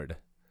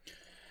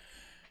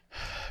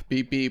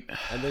Beep, beep.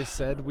 And they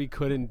said we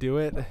couldn't do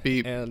it.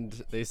 Beep.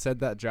 And they said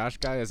that Josh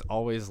guy is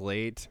always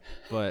late.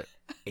 But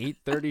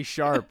 8:30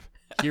 sharp,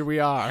 here we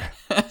are,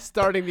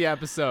 starting the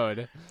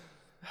episode.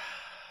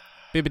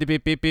 Beep, beep,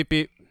 beep, beep, beep,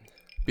 beep.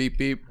 Beep,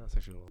 beep. That's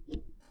actually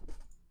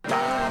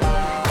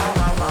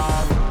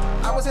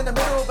I was in the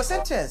middle of a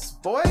sentence,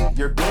 boy.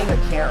 You're being a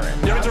Karen.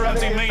 You're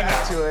interrupting me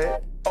back to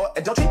it. Oh,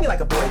 and don't treat me like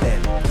a boy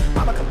then.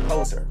 I'm a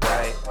composer,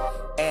 right?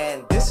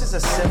 And this is a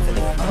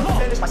symphony. I'm gonna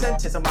finish my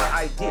sentence and my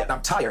idea.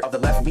 I'm tired of the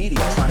left media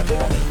trying to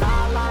pick on me.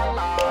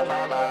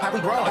 Have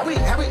we grown? Have we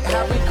grown?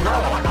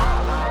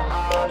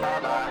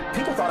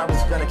 People thought I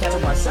was gonna cancel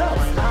myself.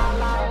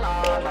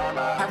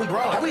 Have we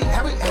grown? Have we grown?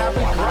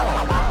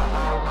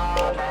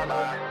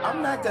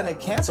 I'm not gonna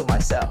cancel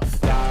myself.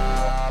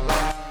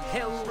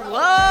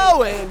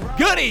 Hello and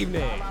good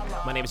evening.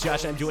 My name is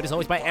Josh, and I'm joined as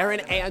always by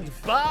Aaron and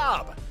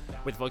Bob.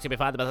 With folks who may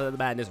find the method of the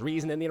madness,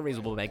 reason, and the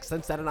unreasonable make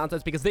sense out of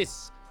nonsense because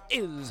this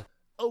is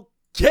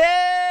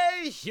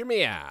okay. Hear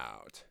me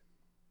out.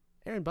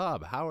 Aaron,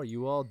 Bob, how are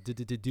you all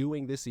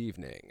doing this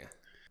evening?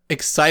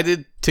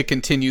 Excited to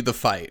continue the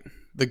fight.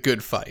 The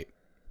good fight.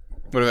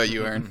 What about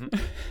you, Aaron?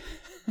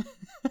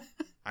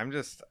 I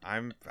just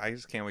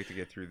can't wait to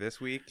get through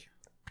this week,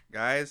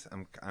 guys.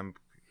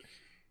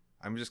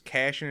 I'm just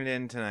cashing it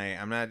in tonight.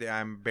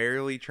 I'm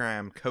barely trying.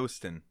 I'm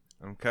coasting.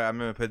 I'm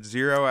gonna put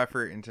zero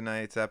effort in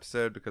tonight's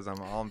episode because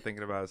all I'm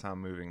thinking about is how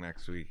I'm moving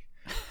next week.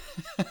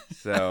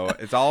 So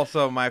it's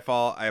also my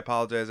fault. I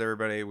apologize,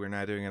 everybody. We're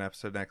not doing an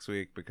episode next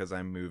week because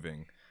I'm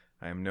moving.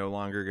 I am no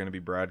longer going to be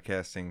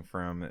broadcasting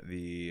from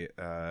the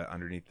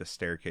underneath the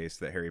staircase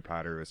that Harry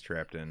Potter was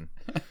trapped in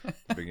at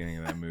the beginning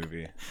of that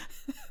movie.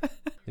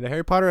 You know,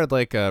 Harry Potter had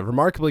like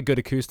remarkably good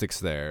acoustics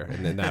there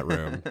in that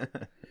room.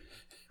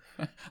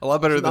 A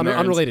lot better than an Aaron's.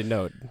 unrelated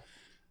note.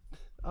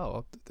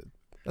 Oh,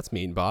 that's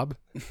mean, Bob.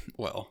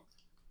 Well,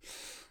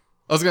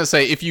 I was going to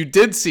say, if you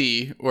did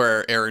see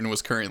where Aaron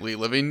was currently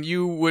living,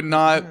 you would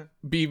not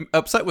be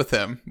upset with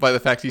him by the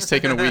fact he's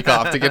taking a week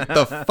off to get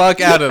the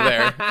fuck out of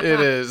there.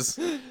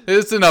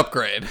 It's an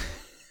upgrade.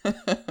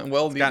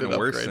 Well, It's gotten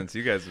worse since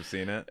you guys have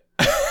seen it.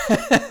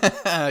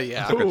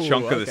 Yeah. Took a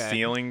chunk of the okay.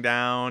 ceiling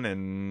down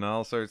and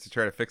all sorts to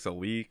try to fix a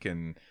leak,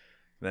 and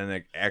then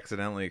it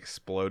accidentally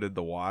exploded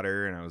the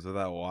water, and I was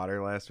without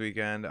water last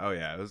weekend. Oh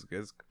yeah,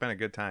 it's been a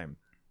good time.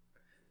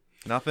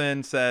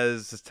 Nothing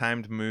says it's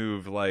time to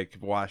move like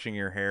washing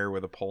your hair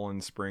with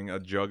a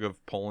jug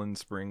of Poland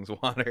Springs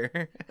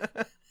water.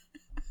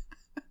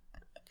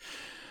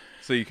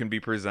 So you can be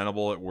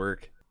presentable at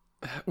work.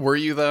 Were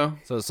you, though?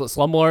 So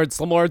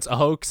Slumlords, a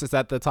hoax? Is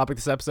that the topic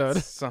of this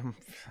episode? Some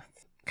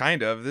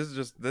kind of.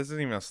 This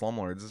isn't even a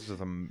slumlord. This is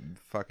just a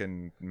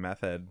fucking meth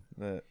head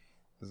that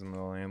isn't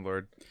the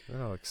landlord.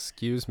 Oh,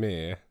 excuse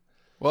me.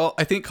 Well,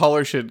 I think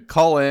callers should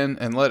call in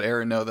and let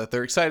Aaron know that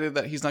they're excited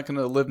that he's not going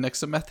to live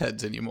next to meth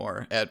heads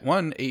anymore at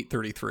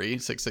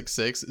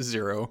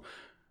 1-833-666-0.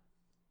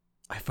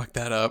 I fucked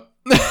that up.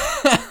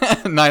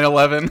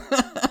 911.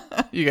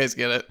 You guys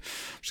get it. I'm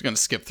just going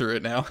to skip through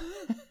it now.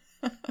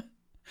 It's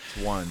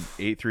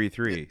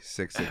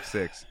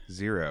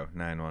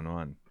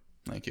 1-833-666-0911.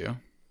 Thank you.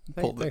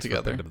 Pulled it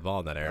together. The ball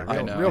in that area.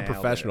 I know. Real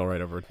professional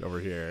right over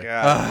here.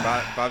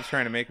 God, Bob's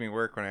trying to make me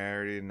work when I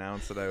already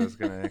announced that I was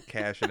gonna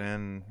cash it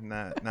in,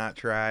 not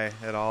try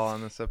at all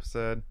on this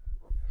episode.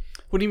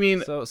 What do you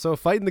mean? So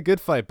fighting the good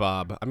fight,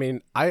 Bob. I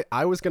mean,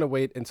 I was gonna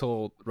wait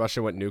until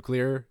Russia went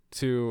nuclear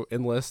to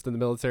enlist in the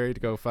military to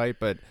go fight,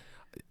 but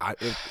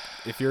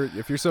if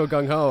you're so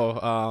gung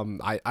ho,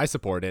 I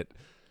support it.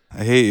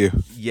 I hate you.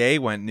 Ye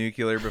went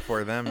nuclear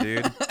before them,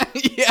 dude.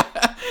 Yeah.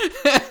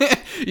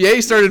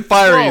 Ye started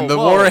firing. The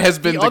war has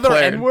been declared. Other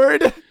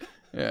N-word?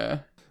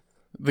 Yeah.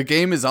 The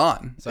game is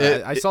on.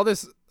 So I saw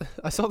this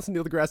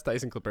Neil deGrasse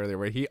Tyson clip earlier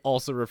where he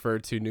also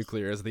referred to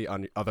nuclear as the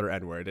other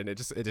N-word, and it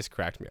just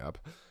cracked me up.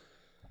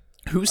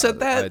 Who said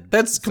that?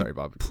 That's sorry,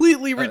 Bob.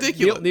 completely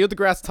ridiculous. Neil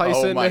deGrasse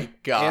Tyson Oh my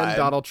God. and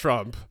Donald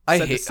Trump I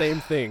said the hate- same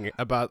thing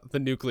about the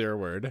nuclear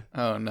word.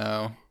 Oh,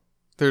 no.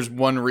 There's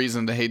one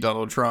reason to hate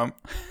Donald Trump.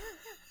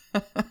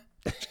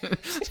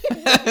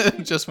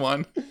 Just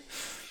one.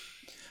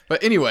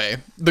 But anyway,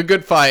 the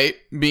good fight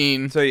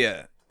being... So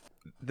yeah,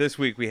 this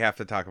week we have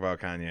to talk about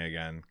Kanye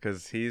again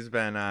because he's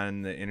been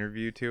on the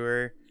interview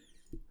tour,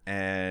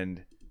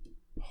 and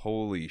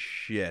holy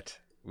shit,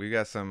 we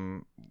got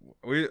some.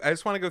 I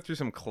just want to go through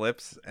some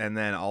clips and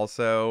then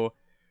also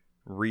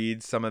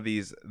read some of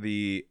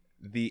the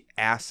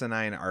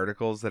asinine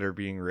articles that are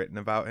being written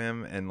about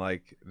him and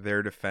like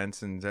their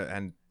defense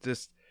and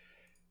just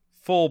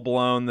full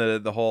blown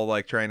the whole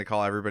like trying to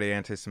call everybody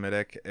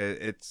anti-Semitic.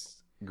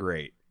 It's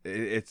great.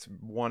 It's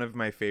one of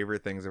my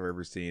favorite things I've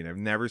ever seen. I've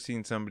never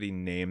seen somebody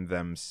name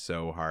them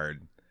so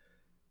hard.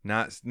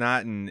 Not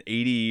in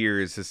 80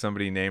 years has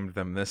somebody named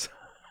them this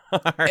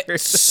hard.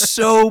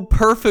 So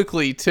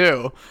perfectly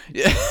too.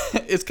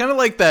 It's kind of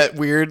like that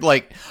weird,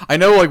 like, I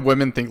know like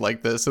women think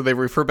like this, so they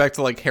refer back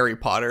to like Harry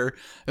Potter,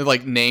 and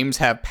like names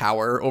have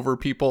power over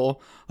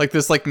people, like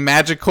this like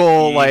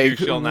magical He like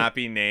who shall not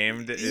be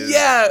named is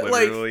Yeah,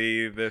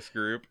 literally this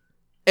group.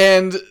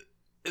 and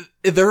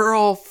they're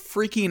all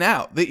freaking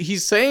out.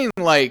 He's saying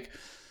like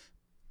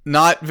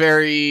not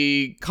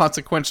very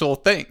consequential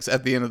things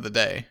at the end of the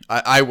day.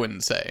 I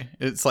wouldn't say.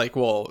 It's like,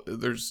 well,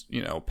 there's,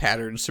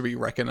 patterns to be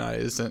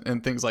recognized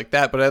and things like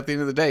that. But at the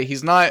end of the day,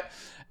 he's not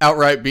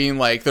outright being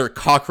like, they're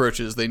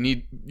cockroaches. They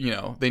need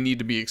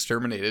to be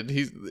exterminated.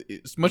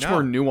 It's much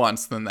more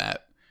nuanced than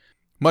that.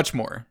 Much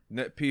more.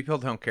 No, people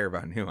don't care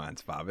about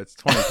nuance, Bob. It's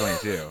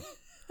 2022.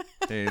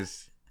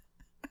 There's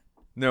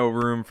no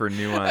room for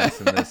nuance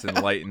in this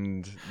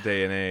enlightened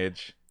day and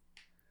age.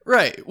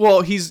 Right.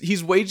 Well,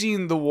 he's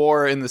waging the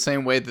war in the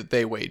same way that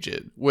they wage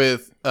it,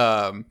 with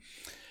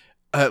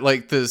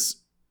like this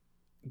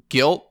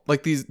guilt,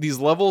 like these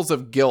levels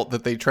of guilt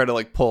that they try to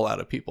like pull out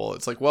of people.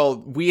 It's like, well,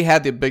 we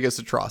had the biggest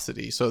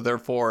atrocity, so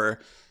therefore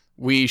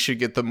we should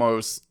get the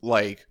most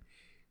like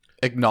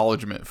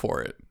acknowledgement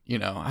for it.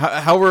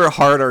 However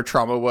hard our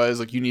trauma was,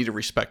 like, you need to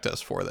respect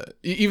us for that,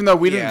 even though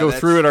we didn't go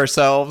through it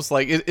ourselves.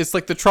 Like it's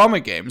like the trauma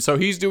game. So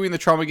he's doing the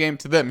trauma game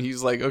to them.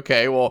 He's like,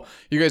 okay, well,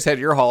 you guys had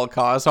your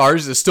Holocaust,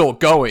 ours is still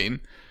going,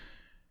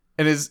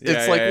 and it's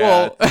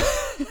well,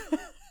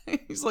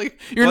 he's like,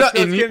 let's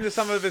get into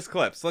some of his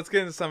clips.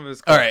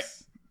 All right,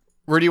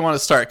 where do you want to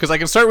start? Because I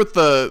can start with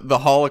the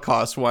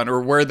Holocaust one, or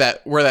where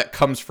that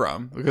comes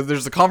from, because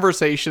there's a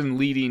conversation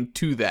leading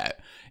to that,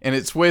 and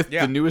it's with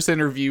the newest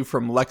interview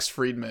from Lex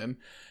Friedman.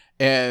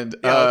 And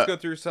let's go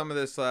through some of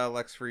this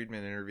Lex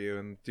Friedman interview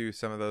and do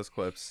some of those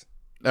clips.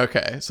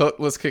 Okay, so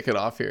let's kick it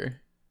off here.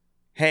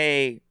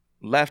 Hey,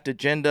 left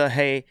agenda.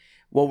 Hey,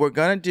 what we're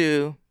going to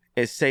do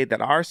is say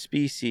that our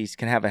species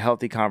can have a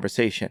healthy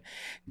conversation.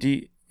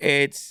 Can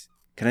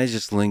I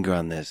just linger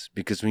on this?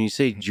 Because when you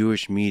say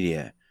Jewish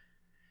media,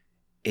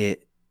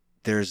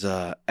 there's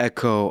a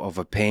echo of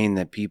a pain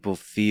that people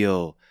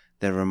feel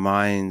that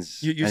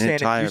reminds you're saying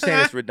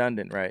it's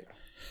redundant, right?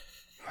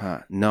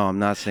 No, I'm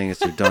not saying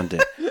it's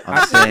redundant.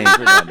 I'm saying it's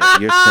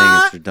redundant. You're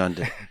saying it's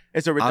redundant.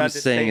 It's a redundant.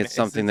 I'm saying it's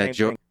something that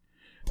Joe.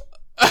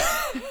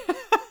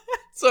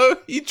 So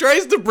he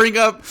tries to bring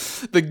up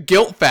the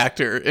guilt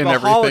factor in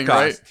everything,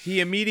 Holocaust, right? He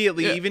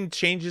immediately even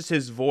changes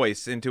his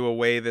voice into a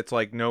way that's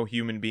like no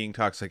human being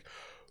talks. Like,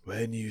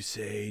 when you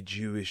say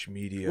Jewish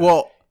media,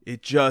 well,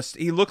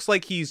 he looks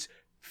like he's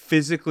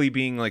physically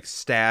being like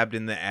stabbed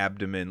in the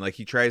abdomen. Like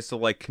he tries to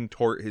like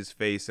contort his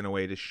face in a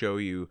way to show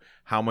you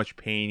how much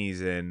pain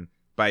he's in.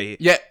 By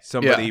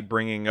somebody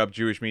bringing up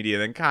Jewish media,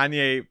 then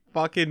Kanye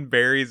fucking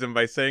buries him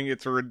by saying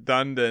it's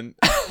redundant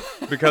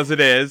because it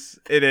is.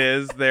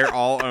 They're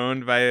all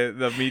owned by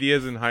the media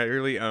is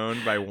entirely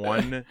owned by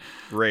one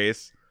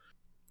race.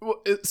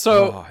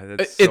 So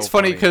it's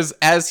funny because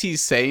as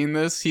he's saying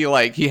this, he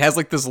has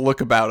like this look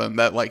about him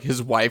that like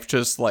his wife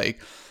just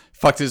like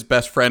fucked his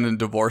best friend and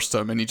divorced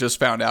him, and he just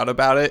found out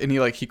about it, and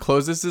he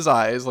closes his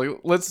eyes. Like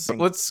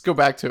let's go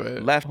back to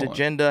it. Left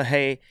agenda.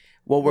 Hey.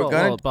 Well,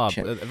 Bob,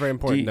 a very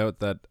important note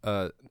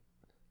that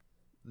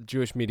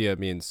Jewish media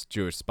means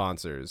Jewish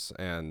sponsors,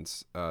 and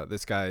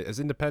this guy,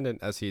 as independent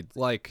as he'd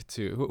like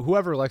to,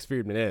 whoever Lex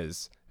Friedman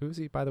is, who is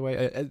he, by the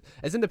way?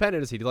 As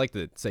independent as he'd like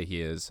to say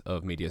he is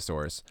of media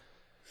source,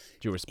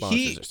 Jewish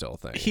sponsors are still a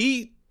thing.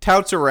 He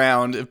touts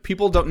around, if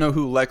people don't know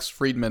who Lex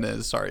Friedman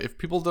is,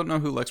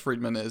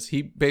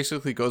 he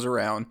basically goes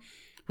around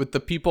with the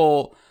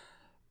people,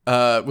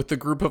 with the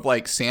group of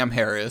like Sam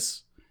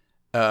Harris,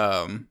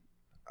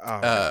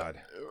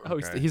 God.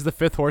 Okay. He's the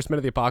fifth horseman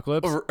of the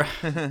apocalypse.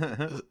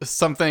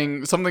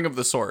 something of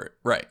the sort,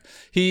 right?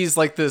 He's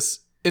like this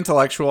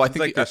intellectual. I think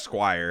like the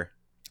Squire.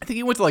 I think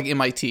he went to like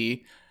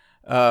MIT.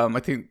 I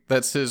think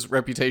that's his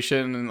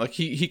reputation, and like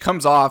he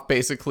comes off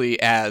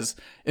basically as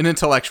an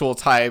intellectual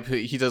type.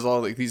 He does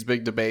all like these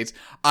big debates.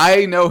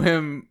 I know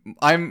him.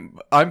 I'm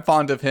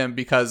fond of him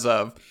because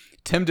of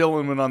Tim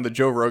Dillon went on the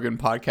Joe Rogan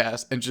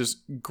podcast and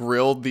just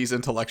grilled these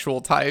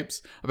intellectual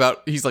types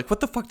about, he's like,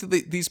 what the fuck do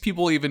these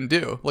people even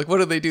do? Like, what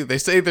do they do? They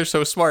say they're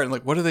so smart, and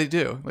like, what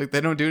do? Like,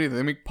 they don't do anything.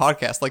 They make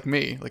podcasts like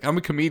me. Like, I'm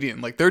a comedian.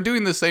 Like, they're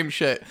doing the same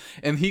shit.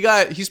 And he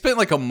spent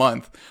like a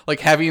month like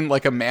having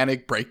like a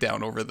manic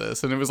breakdown over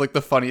this, and it was like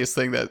the funniest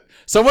thing that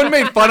someone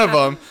made fun of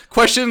him,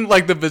 questioned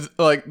like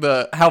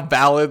the how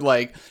valid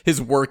like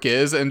his work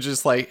is, and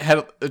just like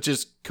had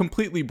just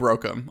completely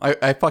broke him.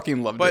 I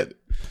fucking loved it.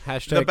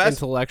 Hashtag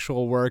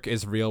intellectual work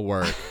is real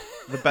work.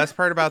 The best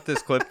part about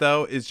this clip,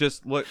 though, is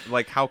just look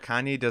like how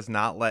Kanye does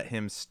not let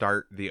him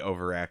start the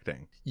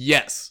overacting.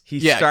 Yes. He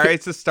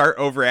tries to start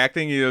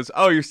overacting. He goes,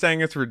 oh, you're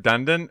saying it's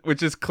redundant?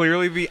 Which is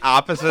clearly the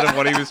opposite of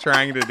what he was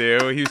trying to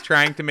do. He was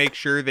trying to make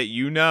sure that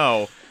you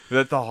know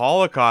that the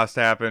Holocaust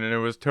happened and it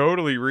was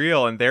totally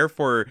real, and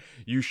therefore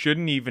you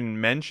shouldn't even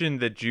mention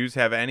that Jews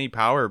have any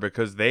power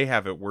because they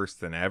have it worse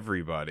than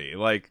everybody.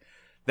 Like,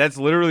 that's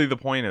literally the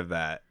point of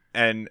that.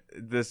 And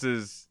this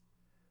is...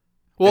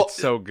 it's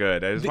so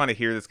good. I just want to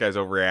hear this guy's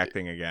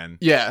overreacting again.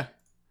 Yeah.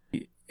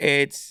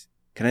 Can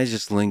I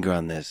just linger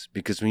on this?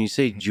 Because when you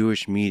say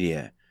Jewish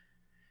media,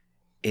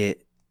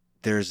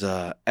 there's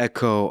a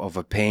echo of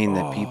a pain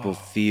that people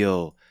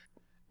feel.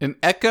 An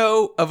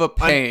echo of a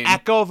pain. An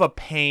echo of a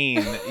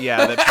pain,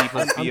 yeah, that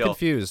people feel. I'm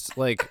confused.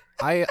 Like,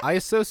 I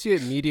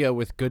associate media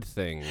with good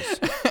things.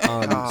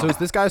 So is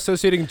this guy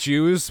associating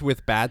Jews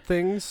with bad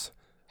things?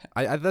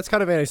 I that's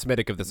kind of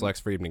anti-Semitic of this Lex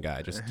Friedman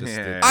guy.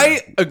 Yeah.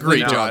 I agree,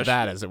 doing Josh.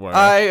 that, as it were.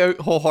 I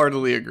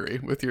wholeheartedly agree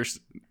with your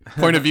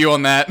point of view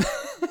on that.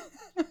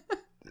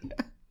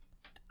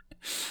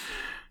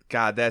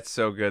 God, that's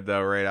so good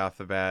though. Right off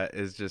the bat,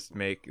 is just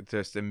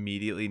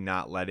immediately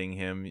not letting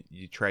him.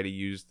 You try to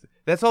use.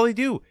 That's all they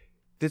do.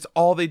 That's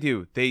all they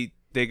do. They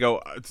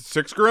go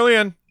 6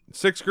 grillion,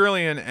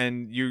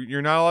 and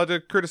you're not allowed to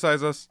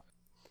criticize us.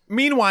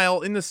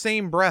 Meanwhile, in the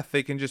same breath,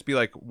 they can just be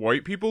like,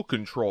 white people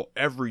control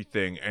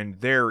everything and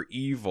they're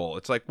evil.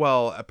 It's like,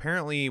 well,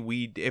 apparently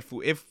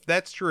if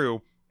that's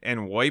true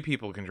and white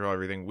people control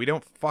everything, we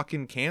don't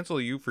fucking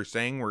cancel you for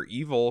saying we're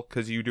evil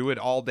because you do it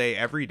all day,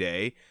 every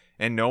day,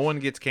 and no one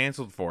gets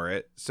canceled for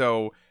it.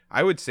 So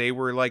I would say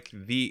we're like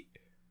the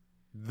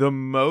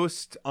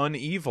most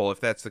unevil, if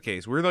that's the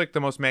case. We're like the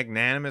most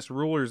magnanimous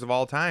rulers of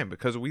all time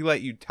because we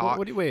let you talk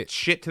wait.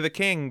 shit to the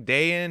king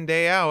day in,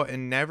 day out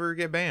and never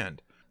get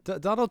banned.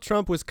 Donald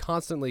Trump was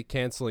constantly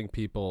canceling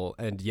people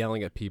and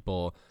yelling at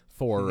people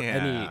for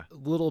any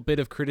little bit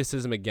of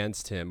criticism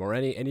against him or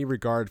any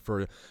regard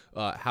for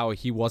how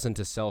he wasn't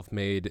a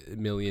self-made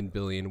million,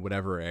 billion,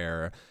 whatever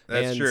heir.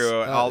 That's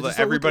true.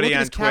 Everybody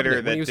on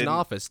Twitter when he was in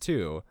office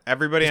too.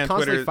 Everybody He's on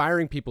constantly Twitter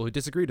firing people who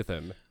disagreed with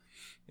him.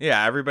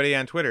 Yeah, everybody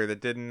on Twitter that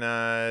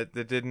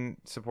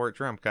didn't support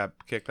Trump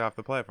got kicked off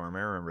the platform. I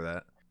remember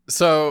that.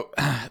 So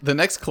the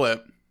next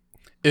clip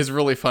is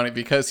really funny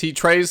because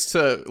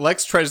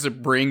Lex tries to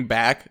bring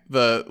back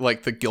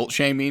the guilt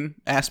shaming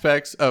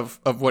aspects of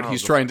what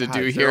he's trying to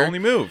do It's here. their only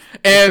move.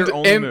 And It's their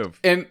only move.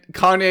 And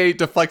Kanye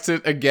deflects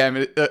it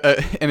again,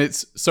 and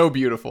it's so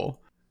beautiful.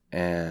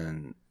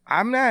 And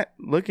I'm not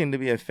looking to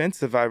be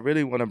offensive. I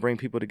really want to bring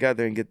people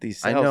together and get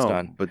these I sales know,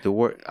 done. but the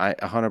word,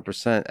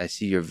 100%, I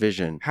see your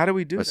vision. How do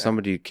we do But that?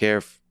 somebody you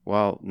care,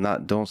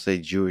 don't say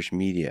Jewish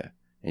media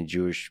and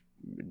Jewish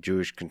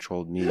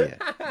controlled media.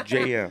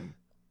 JM.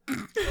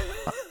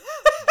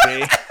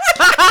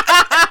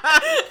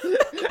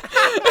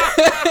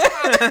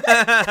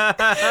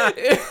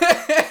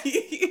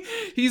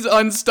 He's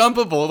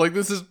unstumpable. Like,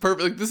 this is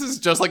perfect. Like, this is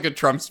just like a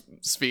Trump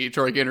speech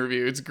or like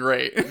interview. It's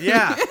great.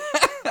 Yeah.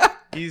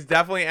 He's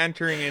definitely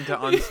entering into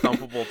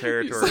unstumpable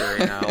territory right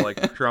now,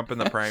 like Trump in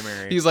the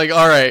primary. He's like,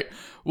 all right,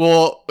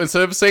 well,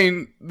 instead of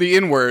saying the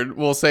N-word,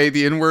 we'll say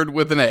the N-word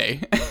with an A.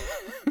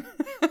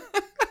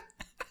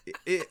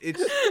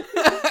 It's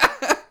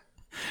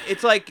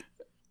like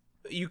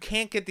you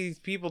can't get these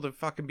people to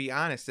fucking be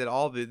honest at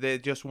all. They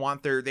just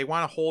want they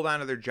want to hold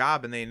on to their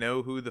job, and they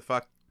know who the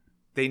fuck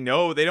they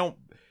know. They don't.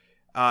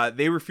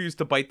 They refuse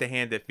to bite the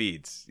hand that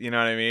feeds. You know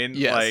what I mean?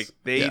 Yes. Like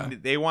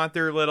they want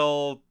their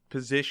little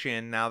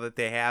position now that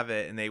they have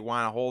it, and they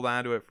want to hold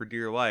on to it for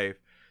dear life.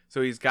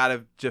 So he's got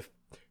to just.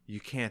 You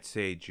can't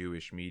say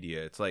Jewish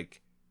media. It's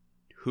like,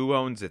 who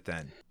owns it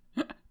then?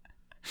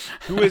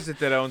 Who is it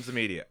that owns the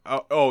media?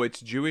 Oh,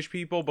 it's Jewish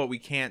people, but we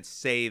can't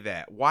say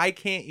that. Why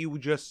can't you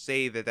just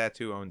say that that's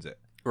who owns it?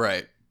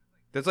 Right.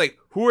 That's like,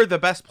 who are the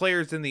best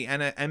players in the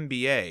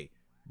NBA?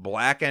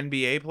 Black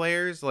NBA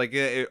players? Like,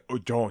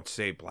 don't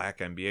say black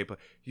NBA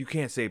players. You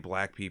can't say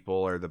black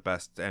people are the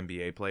best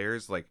NBA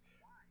players. Like,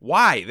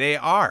 why? They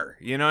are.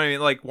 You know what I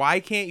mean? Like, why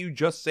can't you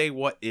just say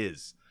what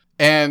is?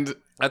 And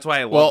that's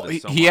why I love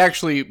this so he much.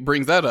 actually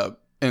brings that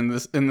up in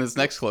this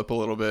next clip a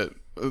little bit.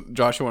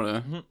 Josh, you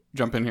want to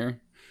jump in here?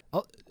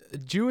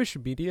 Jewish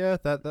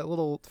media, that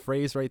little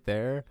phrase right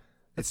there.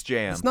 It's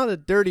jam. It's not a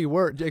dirty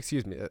word.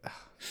 Excuse me.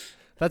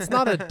 That's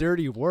not a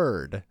dirty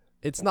word.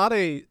 It's not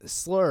a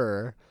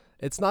slur.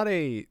 It's not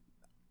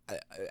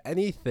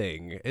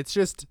anything. It's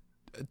just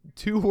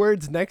two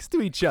words next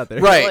to each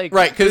other. Right,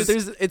 right, 'cause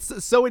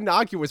it's so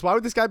innocuous. Why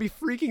would this guy be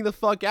freaking the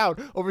fuck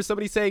out over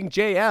somebody saying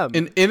JM?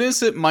 An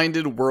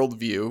innocent-minded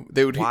worldview,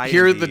 they would Why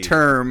hear the indeed?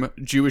 term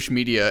Jewish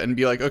media and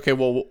be like, okay,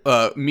 well,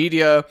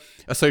 media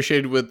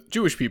associated with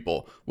Jewish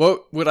people.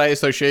 What would I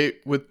associate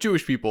with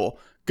Jewish people?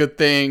 Good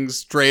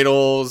things,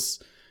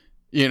 dreidels,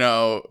 you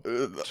know.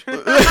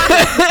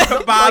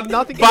 Bob,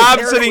 nothing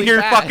Bob's sitting inherently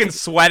here bad. fucking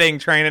sweating,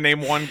 trying to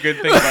name one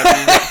good thing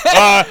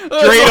about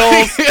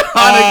dreidels.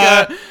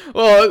 Hanukkah.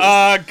 Well,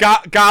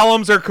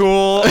 Golems are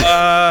cool.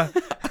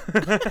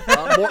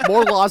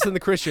 More laws than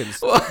the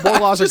Christians. More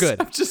laws are good.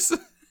 Just,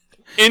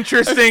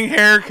 Interesting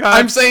haircut.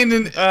 I'm saying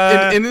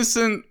an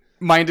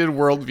innocent-minded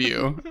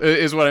worldview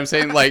is what I'm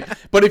saying. Like,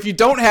 but if you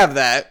don't have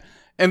that,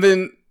 and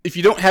then if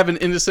you don't have an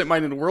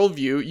innocent-minded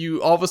worldview,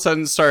 you all of a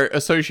sudden start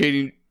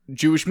associating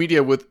Jewish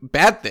media with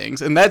bad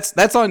things, and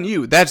that's on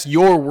you. That's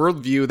your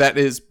worldview that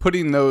is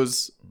putting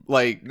those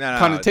No,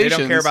 connotations. they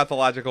don't care about the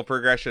logical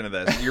progression of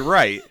this. You're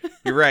right.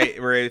 You're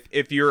right. Where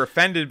if you're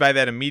offended by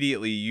that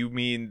immediately, you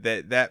mean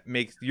that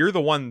makes you're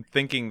the one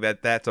thinking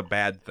that that's a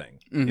bad thing.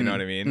 You know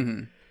what I mean?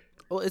 Mm-hmm.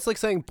 Well, it's like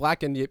saying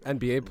black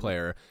NBA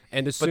player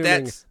and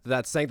assuming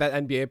that saying that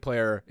NBA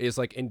player is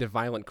like into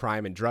violent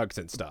crime and drugs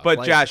and stuff. But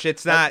like, Josh,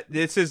 it's not.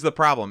 This is the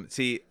problem.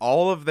 See,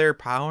 all of their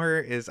power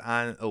is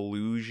on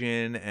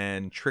illusion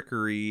and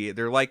trickery.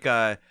 They're like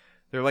a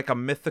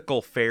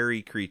mythical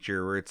fairy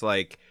creature where it's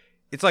like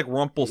It's like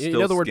Rumpelstiltskin. You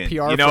know the word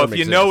PR You know, firm if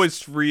you know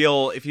exists.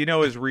 if you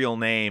know his real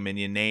name and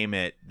you name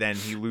it, then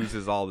he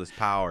loses all this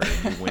power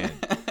and you win.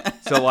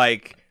 So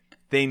like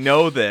they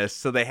know this,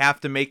 so they have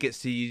to make it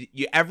so you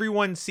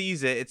everyone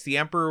sees it. It's the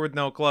emperor with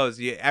no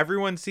clothes.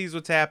 Everyone sees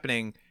what's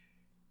happening,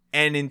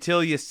 and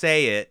until you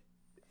say it,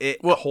 it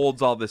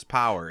holds all this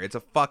power. It's a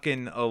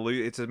fucking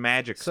it's a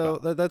magic So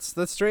spell. that's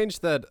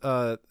strange that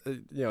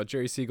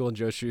Jerry Siegel and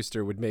Joe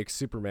Shuster would make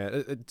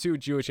Superman. Two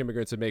Jewish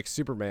immigrants would make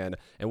Superman,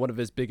 and one of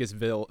his biggest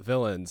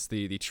villains,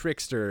 the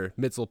trickster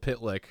Mitzel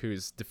Pitlick,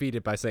 who's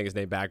defeated by saying his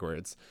name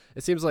backwards.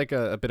 It seems like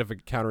a bit of a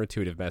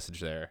counterintuitive message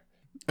there.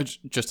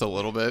 Just a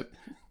little bit.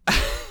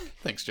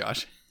 Thanks,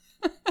 Josh.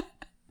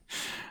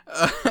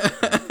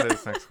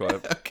 This next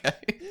clip.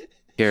 Okay.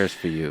 Cares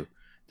for you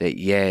that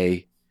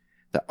Ye,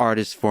 the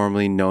artist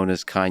formerly known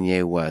as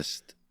Kanye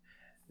West,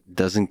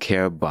 doesn't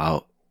care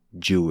about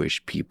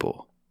Jewish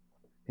people.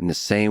 In the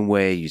same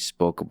way you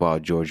spoke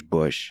about George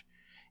Bush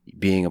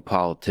being a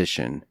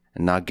politician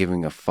and not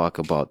giving a fuck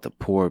about the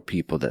poor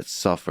people that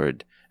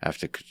suffered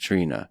after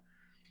Katrina,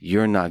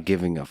 you're not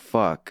giving a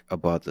fuck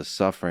about the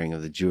suffering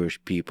of the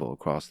Jewish people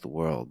across the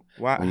world.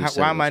 Why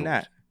am I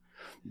not?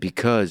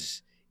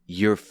 Because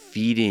you're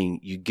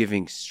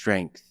giving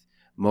strength,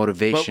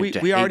 motivation But to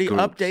we already hate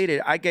groups.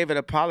 updated. I gave an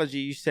apology.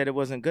 You said it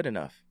wasn't good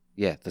enough.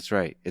 Yeah, that's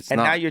right. It's And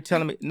not. now you're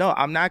telling me, no,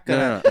 I'm not going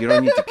to. No, you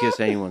don't need to kiss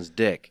anyone's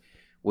dick.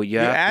 What you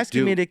You're have asking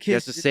to do, me to you have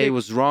kiss to the say dick.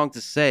 was wrong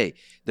to say.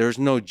 There's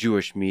no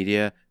Jewish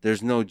media.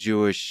 There's no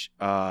Jewish.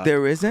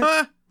 There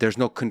isn't? There's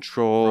no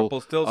control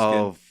Rumpelstiltskin.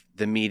 of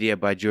the media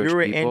by Jewish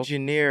You're an people.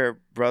 engineer,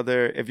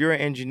 brother. If you're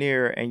an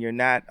engineer and you're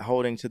not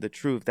holding to the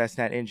truth, that's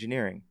not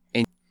engineering.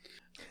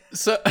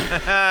 So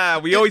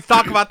We always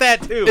talk about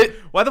that too.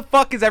 Why the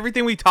fuck is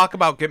everything we talk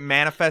about get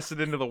manifested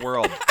into the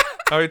world?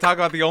 We talk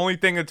about the only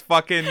thing that's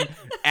fucking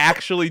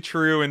actually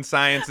true in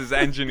science is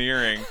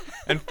engineering,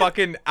 and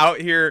fucking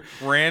out here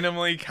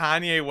randomly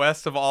Kanye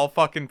West of all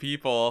fucking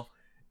people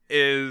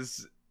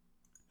is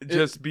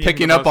just being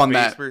picking the up most on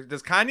that.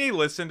 Does Kanye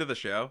listen to the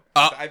show?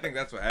 Uh, I think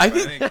that's what I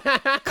happened. think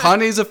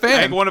Kanye's a I fan.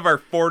 think one of our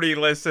 40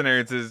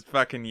 listeners is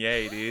fucking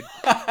yay, dude.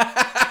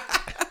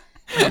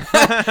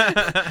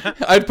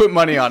 I'd put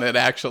money on it,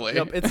 actually.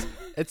 Yep,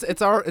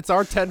 it's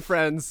our 10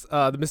 friends,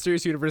 the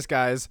Mysterious Universe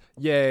guys.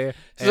 Yay!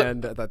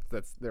 And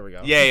that's there we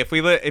go. Yay!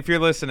 If you're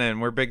listening,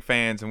 we're big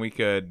fans, and we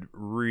could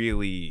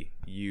really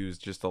use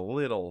just a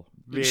little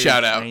very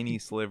Shout out. tiny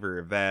sliver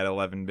of that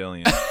 11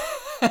 billion.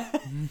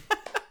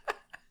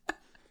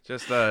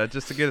 just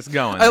to get us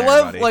going. I there,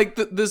 love buddy. like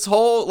this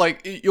whole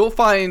like you'll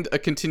find a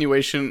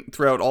continuation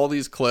throughout all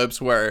these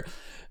clips where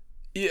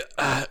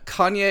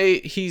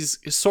Kanye, he's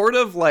sort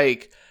of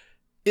like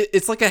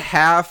it's like a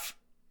half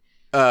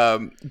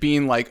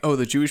being like, oh,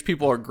 the Jewish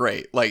people are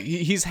great. Like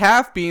he's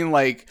half being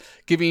like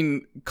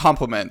giving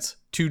compliments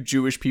to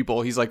Jewish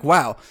people. He's like,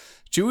 wow,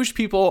 Jewish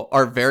people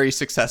are very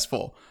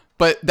successful.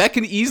 But that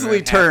can easily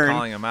And half turn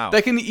calling 'em out.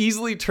 that can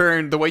easily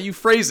turn the way you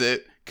phrase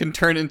it can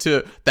turn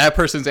into that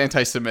person's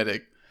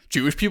anti-Semitic.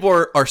 Jewish people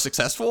are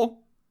successful?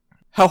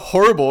 How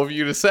horrible of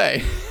you to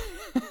say.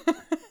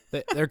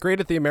 They're great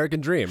at the American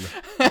dream.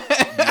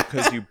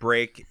 because you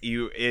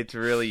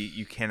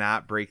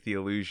cannot break the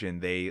illusion.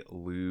 They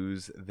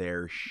lose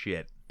their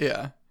shit.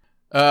 Yeah.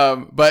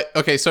 But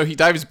okay, so he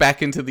dives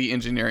back into the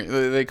engineering.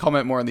 They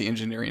comment more on the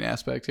engineering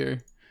aspect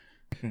here.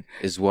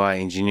 Is why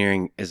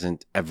engineering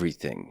isn't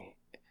everything.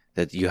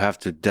 That you have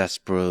to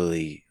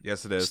desperately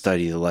Yes, it is.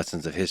 study the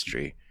lessons of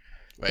history.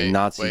 Wait,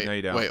 Nazi- wait, No,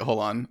 you don't. wait, hold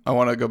on. I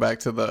want to go back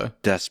to the.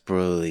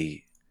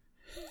 Desperately.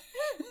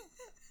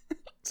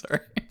 Sorry.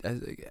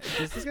 Does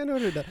this guy know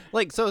what it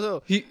like?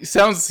 So He's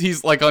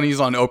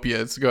on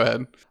opiates. Go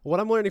ahead. what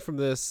I'm learning from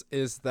this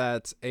is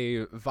that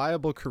a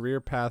viable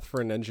career path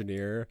for an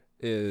engineer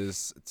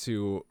is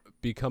to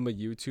become a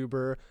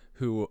YouTuber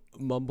who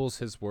mumbles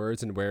his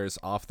words and wears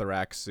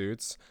off-the-rack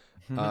suits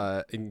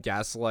and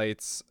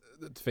gaslights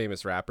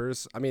famous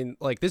rappers. I mean,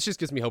 like, this just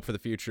gives me hope for the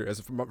future,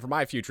 for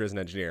my future as an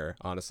engineer,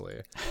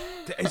 honestly.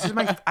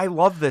 I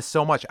love this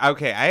so much.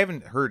 Okay, I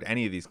haven't heard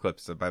any of these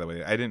clips, by the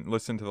way. I didn't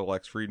listen to the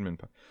Lex Friedman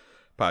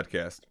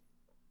podcast.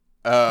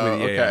 Oh, with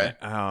the okay.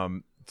 AI.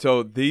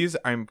 So these,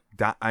 I'm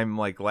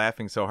like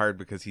laughing so hard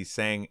because he's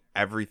saying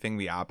everything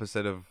the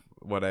opposite of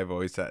what I've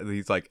always said.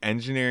 He's like,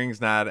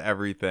 engineering's not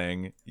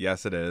everything.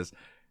 Yes, it is.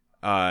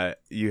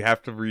 You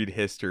have to read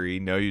history.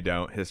 No, you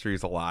don't.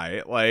 History's a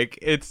lie. Like,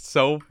 it's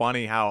so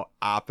funny how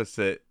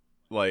opposite,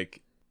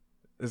 like,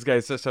 this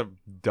guy's such a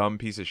dumb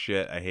piece of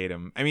shit. I hate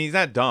him. I mean, he's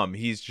not dumb.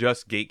 He's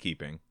just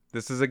gatekeeping.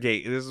 This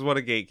is what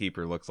a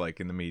gatekeeper looks like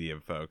in the media,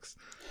 folks.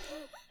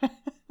 All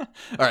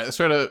right, let's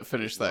try to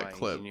finish Why that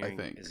clip, I engineering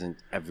think. isn't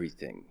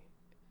everything.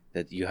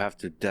 That you have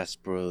to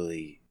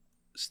desperately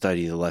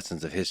study the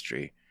lessons of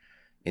history.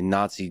 In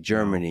Nazi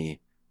Germany,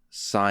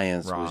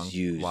 science Wrong. was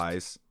used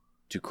Lies.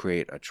 to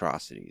create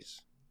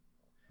atrocities.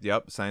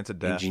 Yep. Science of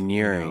death.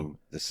 Engineering, You know,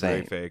 the very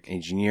same. fake.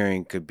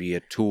 Engineering could be a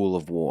tool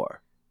of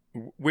war.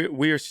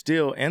 We're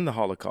still in the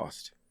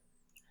Holocaust.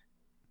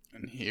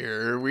 And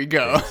here we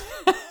go.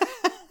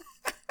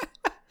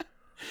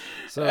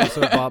 So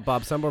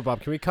Bob, some more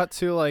Bob. Can we cut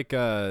to like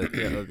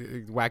wacky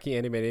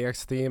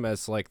Animaniacs theme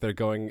as like they're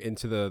going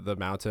into the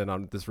mountain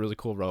on this really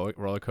cool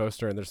roller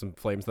coaster, and there's some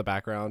flames in the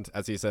background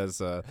as he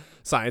says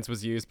science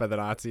was used by the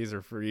Nazis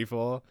or for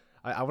evil.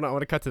 I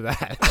want to cut to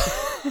that.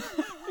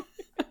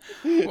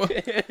 Well,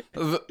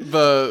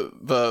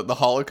 the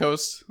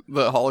Holocaust,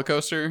 the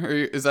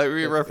Holocauster. Is that what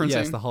you're referencing?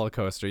 Yes, the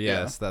Holocauster.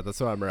 Yes, that's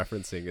what I'm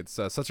referencing. It's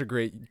such a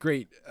great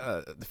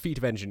feat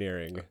of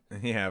engineering.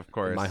 Yeah, of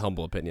course. In my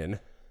humble opinion.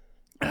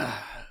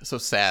 So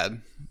sad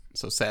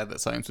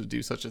that science would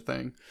do such a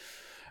thing.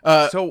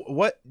 So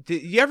what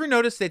did you ever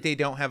notice that they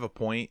don't have a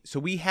point? So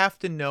we have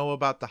to know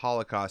about the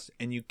Holocaust,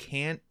 and you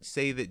can't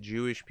say that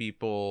Jewish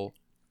people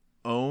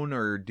own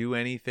or do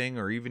anything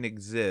or even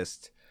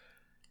exist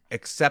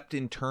except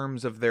in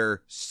terms of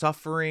their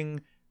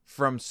suffering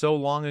from so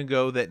long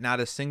ago that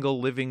not a single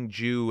living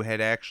Jew had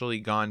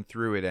actually gone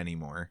through it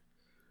anymore.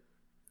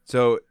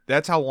 So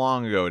that's how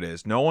long ago it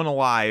is. No one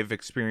alive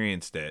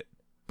experienced it.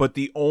 But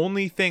the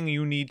only thing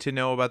you need to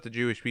know about the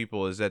Jewish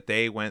people is that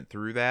they went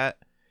through that,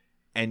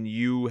 and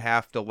you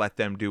have to let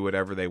them do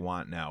whatever they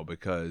want now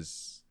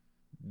because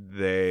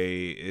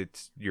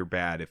you're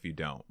bad if you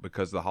don't,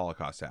 because the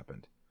Holocaust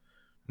happened.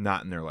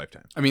 Not in their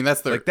lifetime. I mean,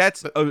 that's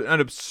an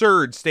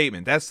absurd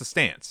statement. That's the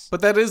stance. But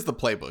that is the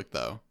playbook,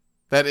 though.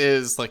 That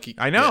is like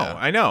I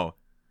know.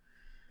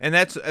 And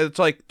it's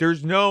like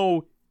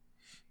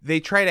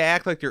they try to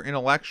act like they're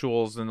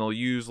intellectuals, and they'll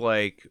use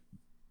like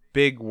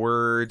big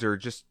words or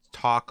just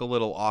talk a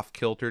little off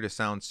kilter to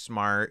sound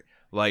smart,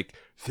 like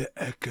the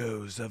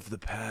echoes of the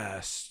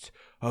past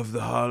of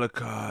the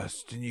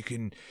Holocaust, and you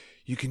can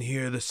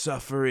hear the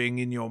suffering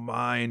in your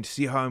mind.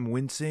 See how I'm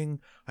wincing?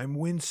 I'm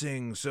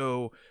wincing.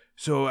 So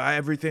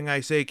everything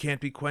I say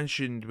can't be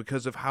questioned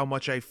because of how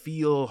much I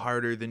feel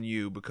harder than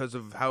you, because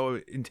of how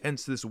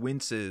intense this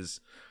wince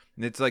is.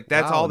 And it's like,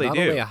 that's all they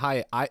do.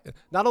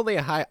 Not only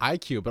a high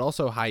IQ, but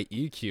also high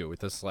EQ with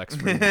this Lex.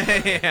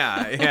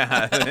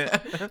 Yeah.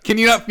 Can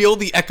you not feel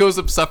the echoes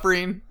of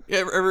suffering,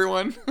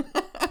 everyone?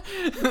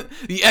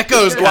 The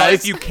echoes,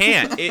 guys. Well,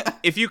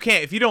 if you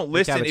don't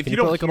listen, Gavin, if can you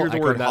you put, don't like, a hear little the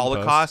echo word in that in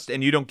Holocaust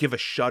and you don't give a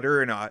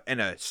shudder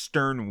and a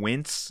stern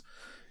wince,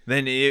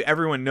 then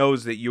everyone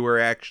knows that you are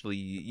actually,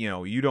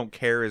 you don't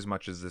care as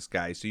much as this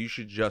guy. So you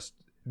should just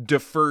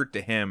defer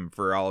to him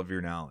for all of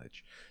your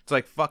knowledge. It's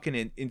like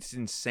fucking, it's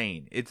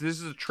insane. This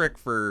is a trick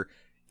for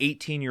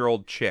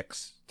 18-year-old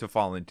chicks to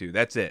fall into.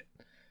 That's it.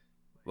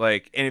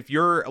 Like, and if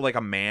you're like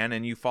a man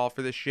and you fall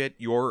for this shit,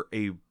 you're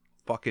a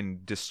fucking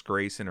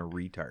disgrace and a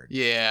retard.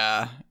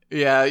 Yeah.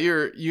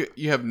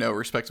 You have no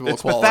respectable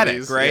It's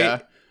qualities. pathetic, right?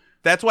 Yeah.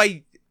 That's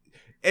why,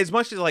 as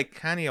much as like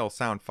Kanye will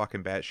sound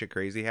fucking batshit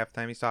crazy half the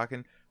time he's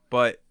talking,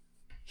 but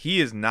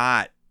he is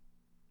not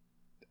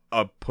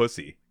a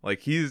pussy.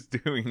 Like, he's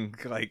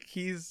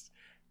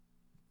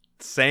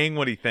saying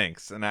what he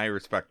thinks, and I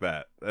respect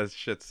that. That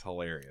shit's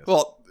hilarious.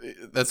 Well,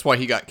 that's why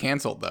he got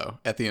canceled, though,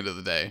 at the end of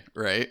the day,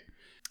 right?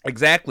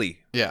 Exactly.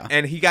 Yeah.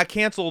 And he got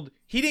canceled.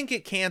 He didn't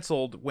get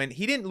canceled when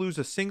he didn't lose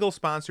a single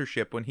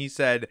sponsorship when he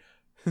said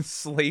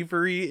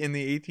slavery in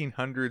the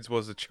 1800s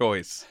was a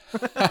choice.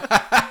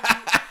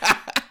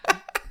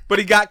 But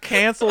he got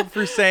canceled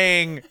for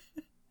saying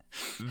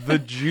the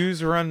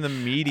Jews run the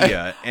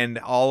media and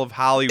all of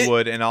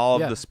Hollywood and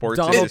all of the sports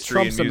Donald industry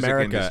Trump's and music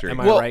America. industry. Am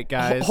I right,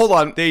 guys? Hold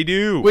on. They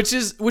do. Which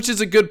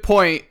is a good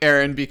point,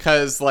 Aaron,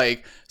 because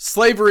like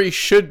slavery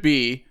should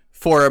be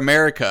for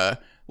America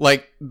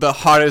like the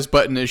hottest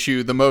button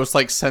issue, the most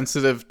like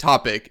sensitive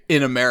topic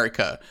in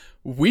America.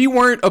 We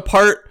weren't a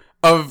part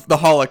of the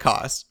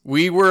Holocaust.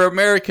 We were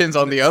Americans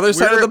on the other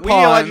side of the pond.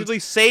 We allegedly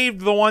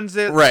saved the ones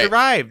that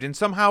survived, and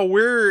somehow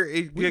we're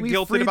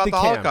guilted freed about the the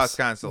camps. Holocaust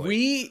constantly.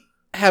 We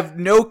have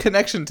no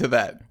connection to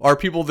that. Our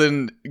people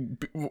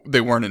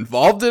they weren't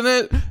involved in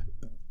it.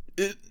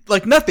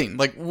 Like nothing.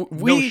 Like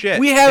no shit.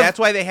 We have. That's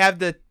why they have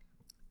the.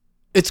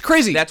 It's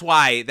crazy. That's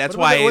why.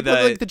 What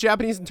about, like the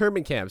Japanese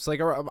internment camps? Like,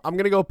 I'm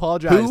gonna go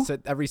apologize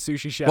to every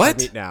sushi chef I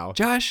meet now.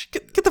 Josh,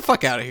 get the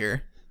fuck out of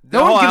here.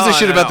 No one gives a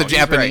shit about the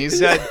Japanese.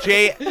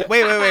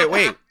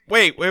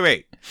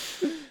 Wait.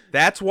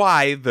 That's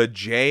why the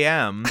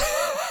JM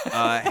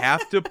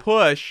have to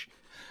push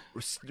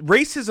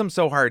racism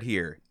so hard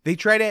here. They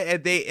try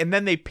to and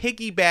then they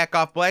piggyback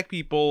off black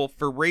people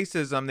for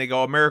racism. They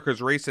go,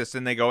 America's racist,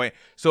 and they go,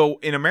 so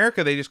in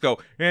America they just go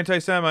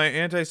anti-Semite.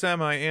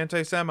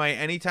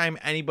 Anytime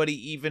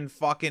anybody even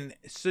fucking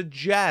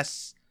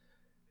suggests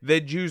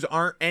that Jews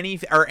are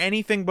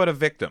anything but a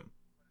victim,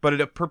 but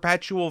a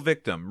perpetual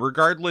victim,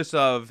 regardless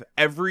of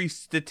every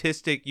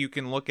statistic you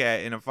can look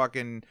at in a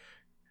fucking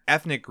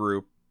ethnic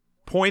group,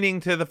 pointing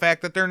to the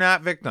fact that they're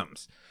not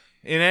victims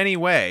in any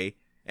way.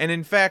 And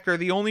in fact, are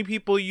the only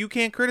people you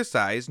can't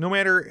criticize, no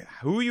matter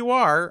who you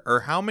are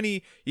or how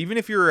many, even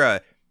if you're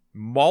a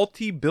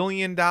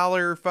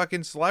multi-billion-dollar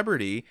fucking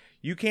celebrity,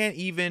 you can't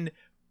even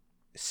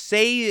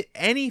say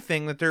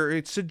anything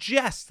it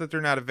suggests that they're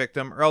not a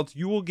victim, or else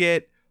you will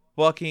get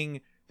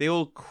fucking, they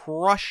will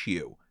crush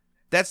you.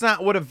 That's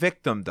not what a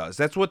victim does.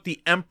 That's what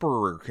the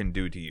emperor can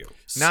do to you,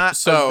 not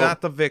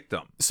the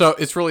victim. So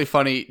it's really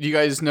funny. You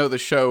guys know the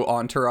show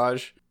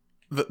Entourage,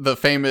 the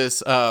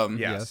famous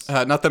Yes.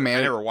 not the I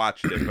manager, never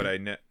watched it, but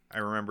I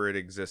remember it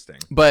existing.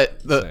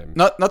 but Same.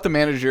 not the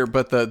manager,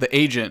 but the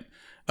agent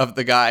of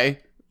the guy.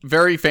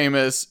 Very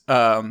famous.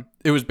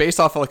 It was based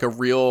off of like a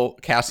real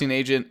casting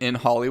agent in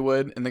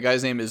Hollywood, and the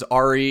guy's name is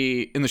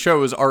Ari. In the show,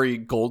 it was Ari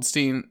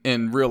Goldstein.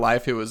 In real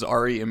life, it was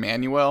Ari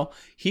Emanuel.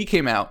 He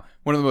came out,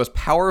 one of the most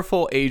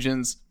powerful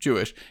agents,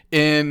 Jewish,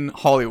 in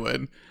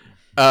Hollywood.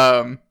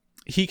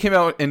 He came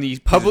out and he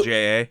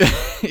JA.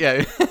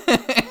 yeah.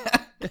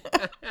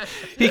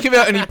 He came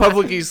out and he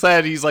publicly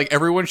said he's like,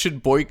 everyone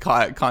should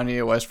boycott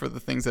Kanye West for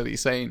the things that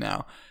he's saying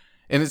now,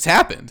 and it's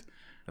happened.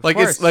 Like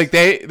course. it's like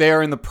they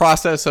are in the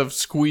process of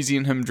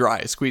squeezing him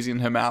dry, squeezing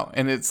him out,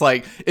 and it's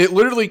like it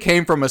literally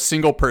came from a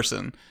single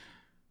person.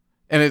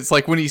 And it's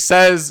like when he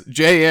says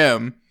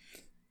JM,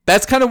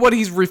 that's kind of what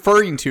he's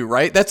referring to,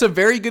 right? That's a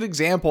very good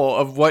example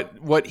of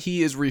what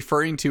he is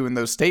referring to in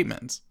those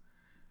statements.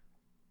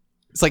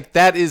 It's like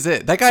that is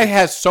it. That guy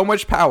has so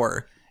much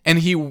power, and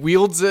he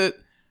wields it,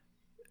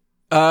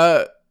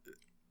 for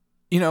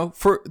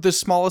the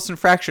smallest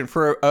infraction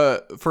for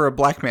a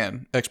black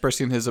man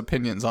expressing his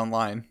opinions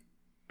online.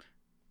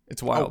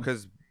 It's wild.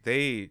 Because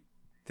they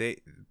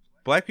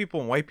black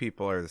people and white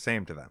people are the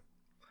same to them.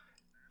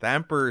 The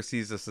emperor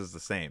sees us as the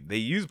same. They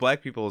use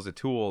black people as a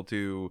tool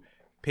to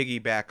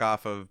piggyback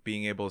off of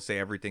being able to say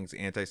everything's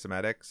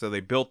anti-Semitic. So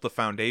they built the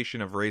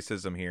foundation of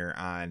racism here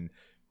on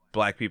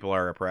black people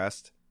are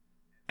oppressed,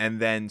 and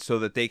then so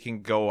that they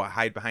can go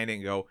hide behind it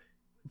and go,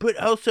 but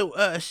also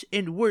us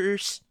and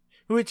worse.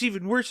 Well, it's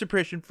even worse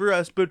oppression for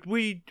us, but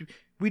we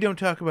don't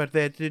talk about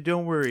that.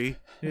 Don't worry,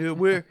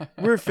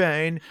 we're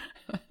fine.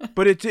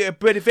 But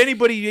if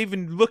anybody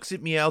even looks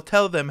at me, I'll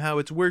tell them how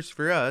it's worse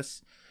for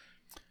us.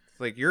 It's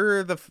like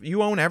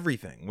you own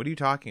everything. What are you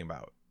talking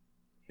about?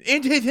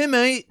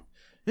 Anti-Semite.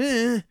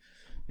 And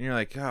you're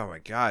like, oh my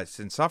god, it's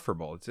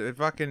insufferable.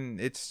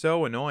 It's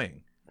so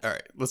annoying. All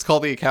right, let's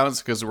call the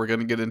accounts because we're going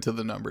to get into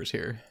the numbers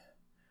here.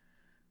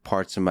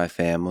 Parts of my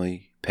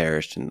family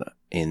perished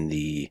in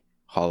the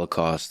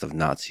Holocaust of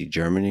Nazi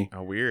Germany.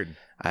 Oh, weird.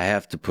 I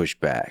have to push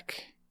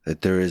back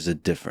that there is a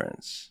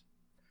difference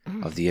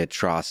of the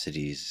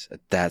atrocities at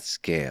that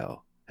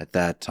scale, at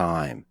that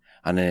time,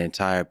 on an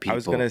entire people. I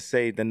was going to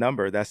say the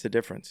number. That's the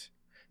difference.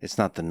 It's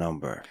not the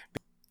number.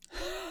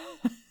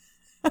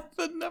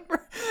 The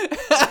number.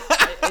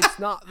 It's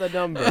not the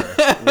number.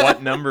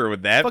 What number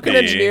would that Fucking be?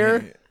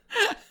 engineer.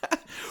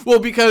 Well,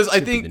 because I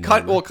think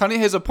Stupid number. Kanye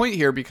has a point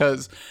here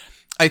because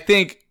I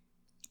think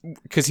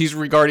he's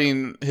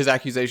regarding his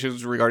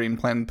accusations regarding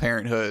Planned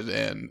Parenthood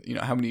and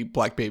how many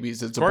black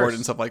babies it's aborted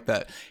and stuff like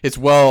that. It's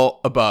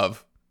well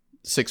above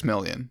 6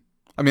 million.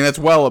 I mean, that's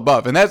well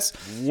above, and that's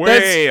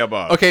Way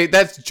above. Okay,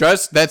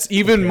 that's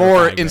even Okay,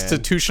 more man.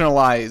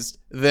 institutionalized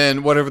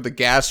than whatever the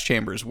gas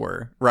chambers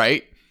were,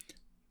 right?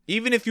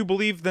 Even if you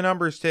believe the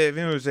numbers it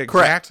was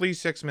exactly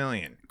 6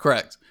 million.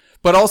 Correct.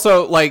 But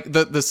also like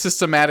the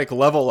systematic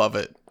level of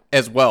it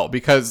as well,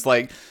 because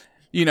at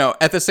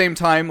the same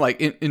time, like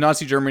in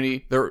Nazi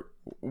Germany, there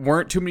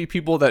weren't too many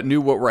people that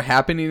knew what were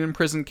happening in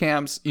prison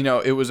camps.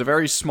 It was a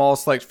very small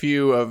select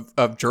few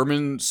of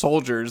German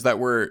soldiers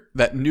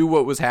that knew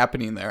what was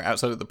happening there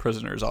outside of the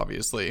prisoners,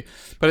 obviously.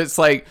 But it's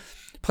like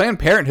Planned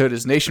Parenthood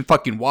is nation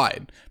fucking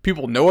wide.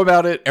 People know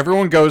about it.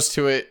 Everyone goes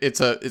to it.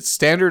 It's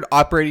standard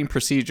operating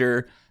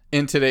procedure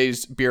in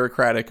today's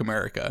bureaucratic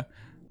America.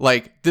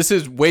 Like, this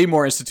is way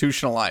more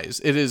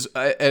institutionalized. It is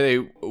at a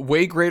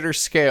way greater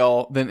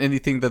scale than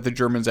anything that the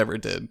Germans ever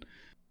did.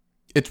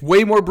 It's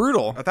way more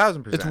brutal.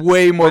 1,000%. It's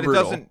way more But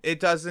brutal. It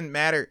doesn't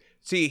matter.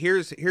 See,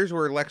 here's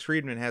where Lex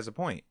Friedman has a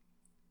point.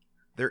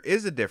 There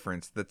is a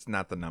difference that's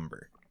not the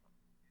number.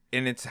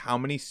 And it's how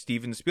many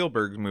Steven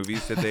Spielberg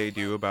movies did they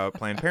do about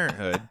Planned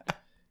Parenthood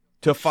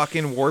to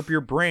fucking warp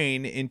your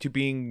brain into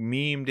being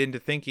memed into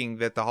thinking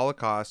that the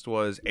Holocaust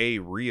was A,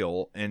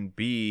 real, and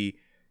B,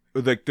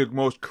 like the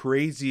most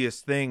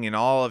craziest thing in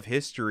all of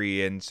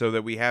history, and so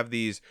that we have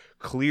these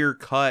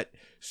clear-cut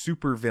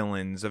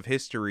supervillains of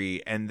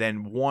history and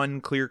then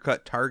one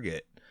clear-cut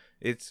target.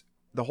 It's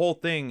the whole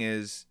thing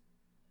is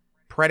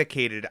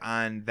predicated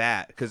on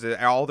that because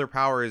all their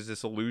power is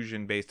this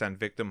illusion based on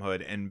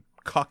victimhood and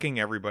cucking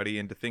everybody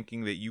into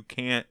thinking that you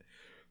can't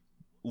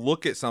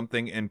look at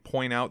something and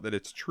point out that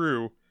it's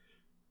true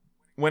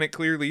when it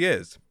clearly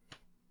is.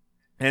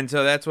 And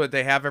so that's what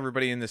they have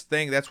everybody in this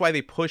thing. That's why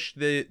they push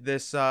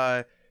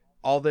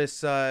all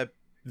this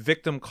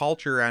victim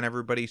culture on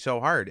everybody so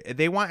hard.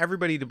 They want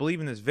everybody to believe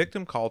in this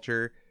victim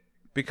culture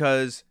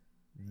because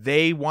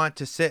they want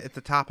to sit at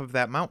the top of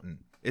that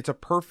mountain. It's a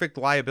perfect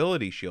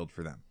liability shield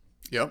for them.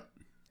 Yep.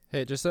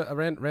 Hey, just a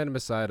random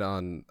aside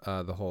on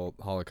the whole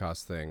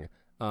Holocaust thing.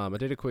 I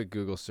did a quick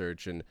Google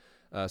search, and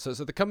so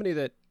the company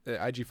that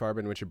IG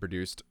Farben, which had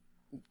produced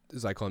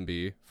Zyklon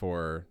B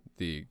for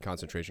the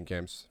concentration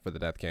camps, for the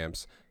death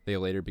camps, they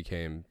later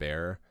became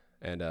Bayer.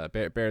 And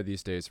Bayer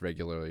these days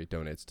regularly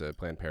donates to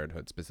Planned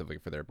Parenthood specifically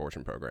for their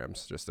abortion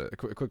programs. Just a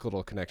quick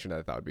little connection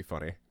I thought would be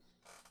funny.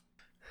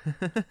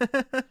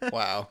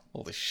 Wow.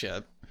 Holy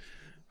shit.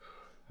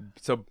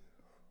 So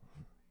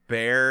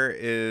Bear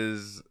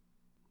is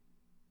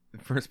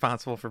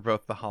responsible for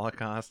both the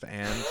Holocaust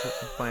and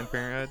Planned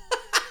Parenthood.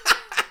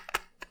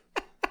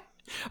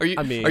 Are you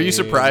I are you mean-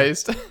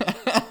 surprised?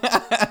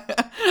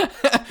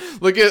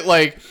 Look at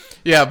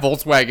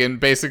Volkswagen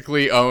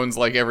basically owns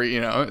like every,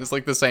 it's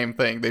like the same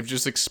thing. They've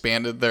just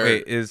expanded their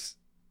Wait, is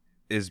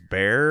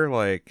Bear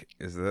like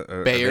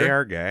are they Bayer?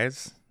 our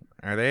guys?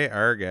 Are they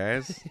our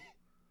guys?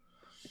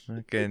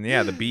 Fucking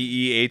yeah, the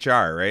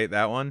BEHR, right?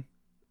 That one.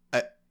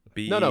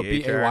 No,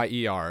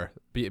 BEHR?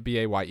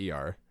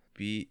 B-A-Y-E-R.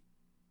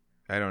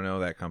 I don't know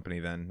that company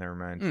then. Never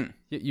mind.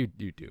 You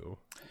do.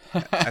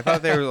 I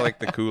thought they were like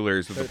the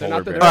coolers with the They're polar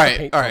not the- bear. they're All not right,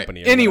 paint all right.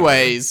 company or whatever.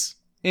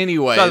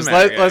 Anyways, Doesn't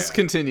matter, let's yeah.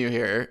 continue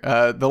here.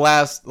 The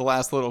last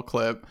little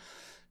clip.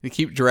 They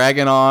keep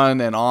dragging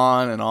on and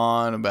on and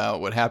on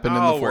about what happened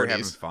in the We're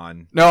having 40s.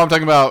 fun. No, I'm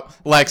talking about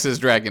Lex is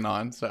dragging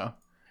on. So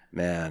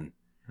Man,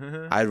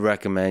 I'd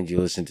recommend you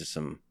listen to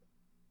some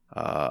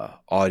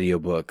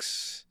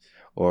audiobooks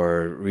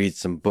or read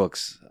some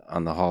books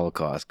on the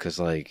Holocaust because,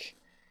 like,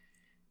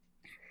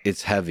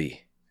 it's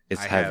heavy.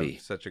 It's I heavy.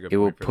 have such a good It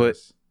will point for put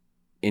this.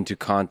 into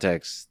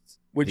context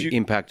Would the you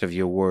impact of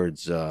your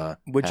words.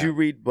 would you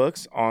read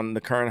books on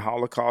the current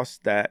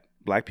Holocaust that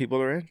Black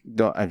people are in?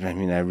 Don't, I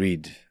mean, I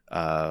read.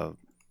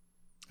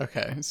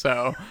 okay,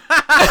 so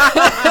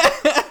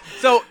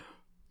So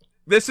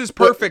this is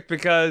perfect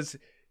because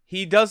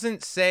he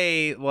doesn't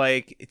say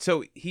like,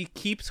 so he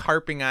keeps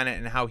harping on it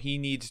and how he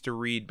needs to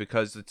read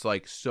because it's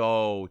like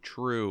so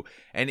true,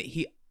 and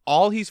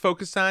all he's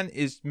focused on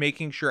is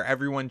making sure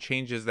everyone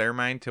changes their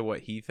mind to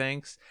what he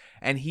thinks,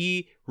 and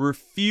he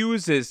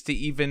refuses to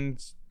even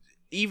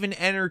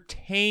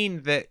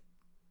entertain that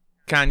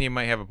Kanye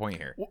might have a point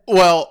here.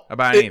 well,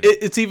 About it,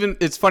 anything.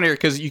 it's funnier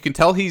because you can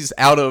tell he's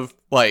out of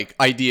like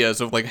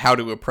ideas of like how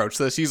to approach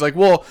this. He's like,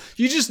 well,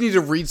 you just need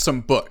to read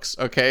some books,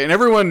 okay? And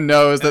everyone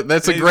knows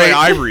that's a He's great.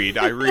 like,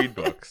 I read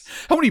books.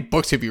 How many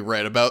books have you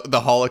read about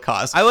the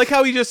Holocaust? I like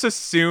how he just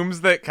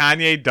assumes that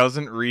Kanye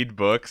doesn't read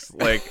books.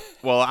 Like,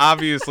 well,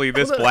 obviously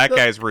this Well, black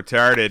guy's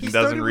retarded He and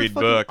started doesn't with read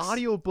fucking books.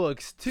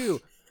 audiobooks too.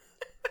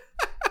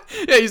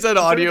 Yeah, he said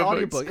Started with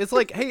audiobooks. It's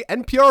like, hey,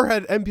 NPR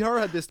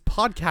had this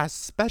podcast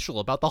special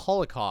about the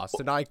Holocaust,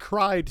 and I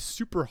cried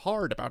super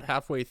hard about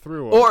halfway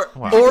through. Or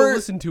You should or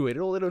listen to it;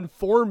 it'll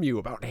inform you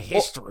about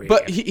history.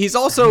 but he's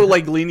also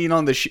like leaning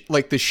on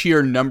the the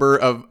sheer number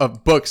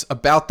of books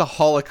about the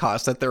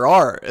Holocaust that there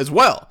are as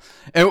well,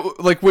 and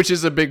like which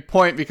is a big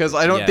point because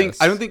I don't think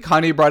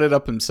Kanye brought it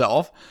up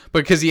himself,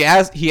 but because he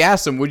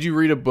asked him, would you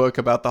read a book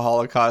about the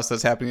Holocaust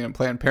that's happening in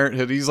Planned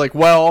Parenthood? He's like,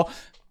 well,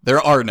 there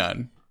are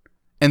none,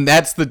 and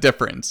that's the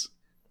difference.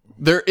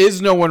 There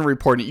is no one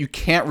reporting. You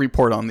can't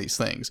report on these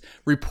things.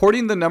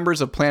 Reporting the numbers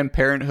of Planned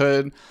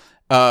Parenthood,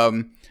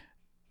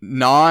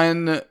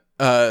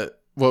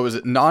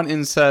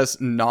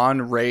 non-incest,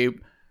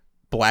 non-rape,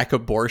 black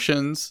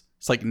abortions.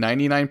 It's like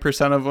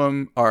 99% of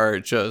them are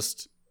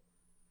just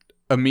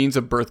a means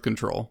of birth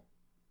control.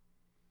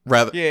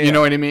 Rather, Yeah. you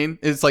know what I mean?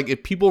 It's like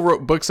if people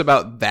wrote books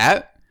about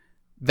that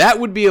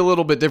would be a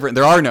little bit different.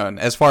 There are none,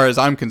 as far as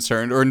I'm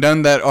concerned, or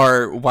none that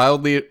are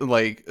wildly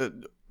like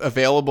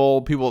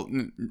available.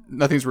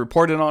 Nothing's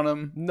reported on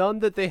them. none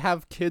that they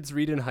have kids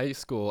read in high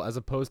school, as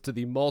opposed to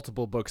the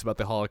multiple books about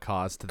the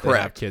Holocaust that they have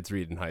Correct. kids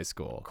read in high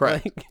school.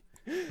 Correct. Like,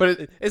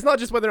 But it's not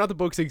just whether or not the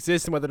books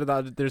exist and whether or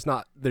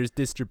not there's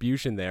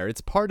distribution there. It's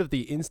part of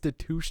the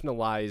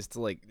institutionalized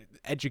like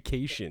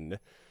education,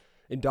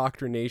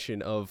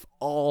 indoctrination of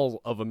all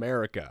of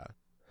America.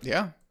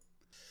 yeah.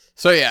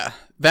 So yeah,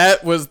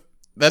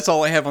 that's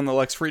all I have on the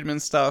Lex Friedman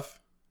stuff.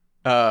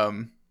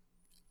 I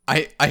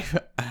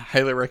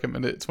highly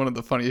recommend it. It's one of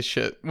the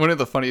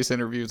funniest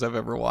interviews I've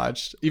ever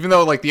watched. Even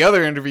though like the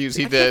other interviews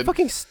he did,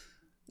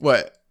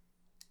 what?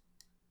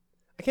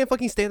 I can't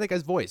fucking stand that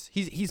guy's voice.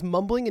 He's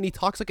mumbling and he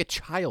talks like a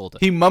child.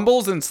 He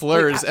mumbles and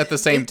slurs Like, at the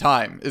same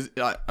time.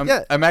 Yeah,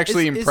 I'm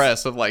actually it's-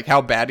 impressed of like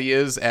how bad he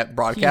is at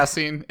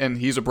broadcasting, and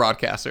he's a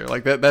broadcaster.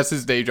 Like that's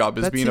his day job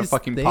is That's being a his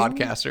fucking thing?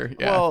 podcaster.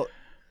 Yeah. Well,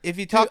 if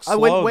you talk Dude,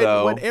 slow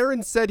though, when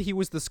Aaron said he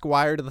was the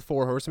squire to the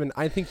Four Horsemen,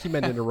 I think he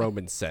meant in a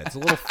Roman sense. A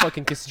little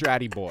fucking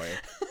castrati boy.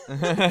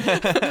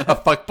 A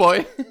fuck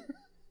boy.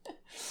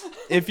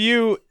 if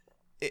you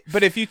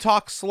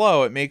talk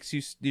slow, it makes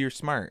you're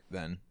smart.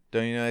 Then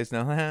don't you guys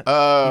know that?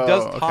 Oh, he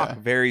does talk okay.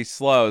 very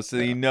slow, so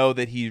you know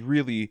that he's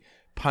really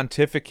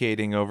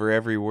pontificating over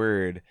every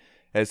word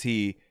as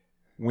he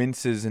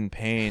winces in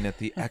pain at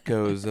the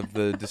echoes of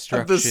the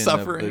destruction of the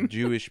suffering.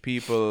 Jewish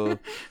people.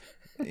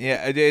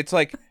 Yeah, it's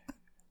like,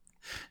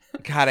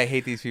 God, I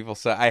hate these people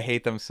so. I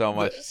hate them so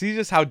much. See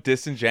just how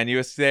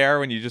disingenuous they are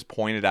when you just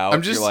point it out.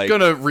 I'm just You're like,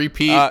 gonna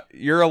repeat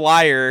you're a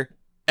liar.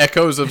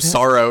 echoes of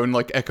sorrow and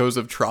like echoes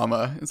of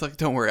trauma. It's like,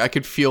 don't worry, I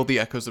could feel the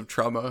echoes of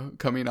trauma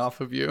coming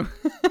off of you.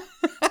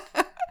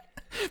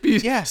 Be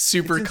Yeah,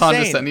 super it's insane.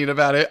 condescending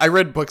about it. I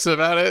read books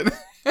about it.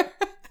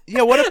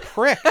 Yeah, what a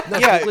prick. No,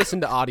 Yeah,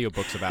 listen to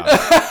audiobooks about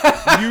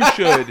it.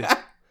 you should.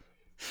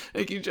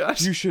 Thank you,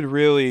 Josh. You should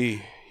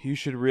really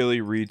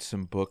read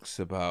some books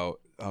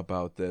about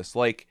about this.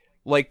 Like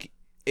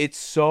it's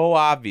so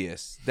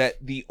obvious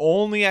that the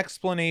only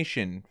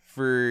explanation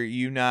for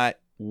you not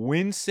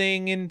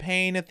wincing in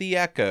pain at the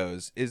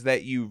echoes is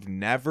that you've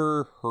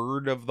never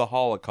heard of the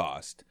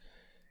Holocaust,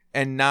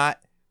 and not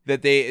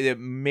that that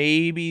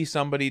maybe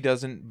somebody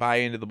doesn't buy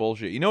into the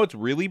bullshit. You know what's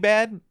really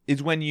bad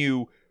is when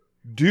you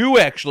do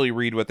actually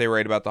read what they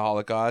write about the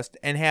Holocaust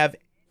and have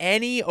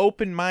any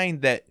open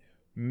mind that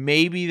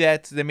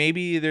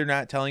maybe they're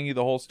not telling you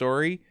the whole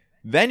story.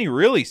 Then you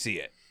really see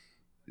it.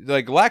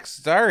 Like, Lex,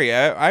 sorry,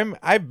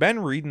 I've been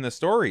reading the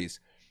stories.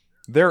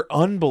 They're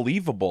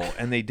unbelievable,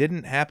 and they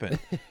didn't happen.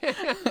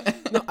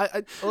 No,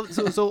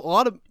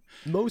 so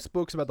most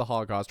books about the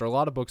Holocaust, or a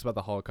lot of books about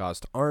the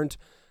Holocaust, aren't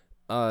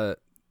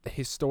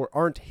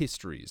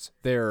histories.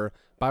 They're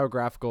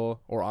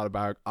biographical or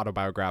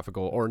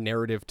autobiographical or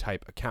narrative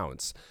type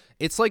accounts.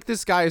 It's like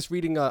this guy is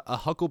reading a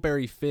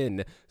Huckleberry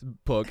Finn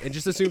book and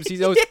just assumes he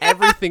knows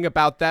everything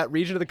about that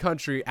region of the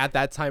country at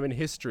that time in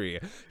history.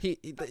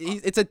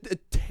 It's a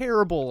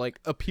terrible like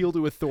appeal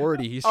to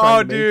authority he's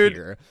trying to make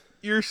here.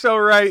 You're so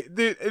right.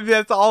 Dude,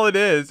 that's all it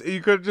is. You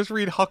could just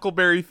read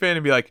Huckleberry Finn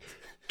and be like,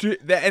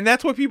 and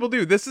that's what people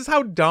do. This is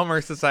how dumb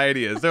our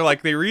society is. They're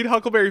like, they read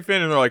Huckleberry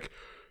Finn and they're like,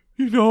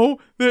 you know,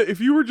 that if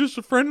you were just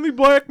a friendly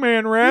black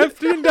man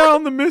rafting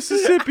down the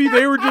Mississippi,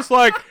 they were just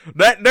like,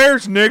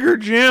 there's nigger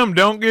Jim,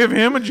 don't give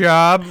him a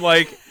job.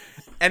 Like,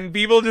 and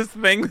people just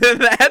think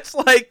that that's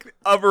like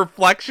a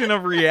reflection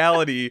of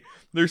reality.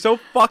 They're so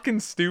fucking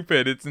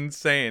stupid. It's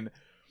insane.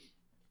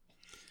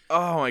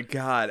 Oh my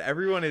God.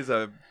 Everyone is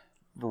a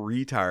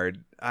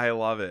retard. I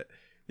love it.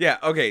 Yeah.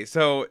 Okay.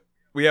 So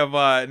we have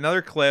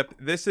another clip.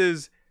 This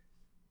is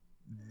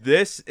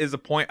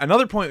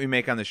another point we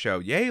make on the show.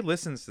 Ye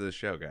listens to the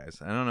show,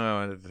 guys. I don't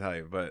know what to tell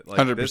you, but like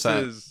 100%. This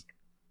is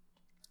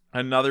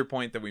another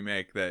point that we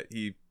make that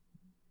he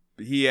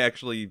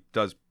actually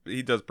does.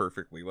 He does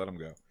perfectly. Let him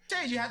go.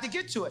 You have to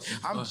get to it.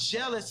 I'm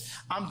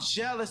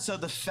jealous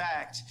of the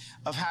fact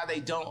of how they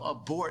don't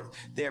abort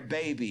their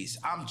babies.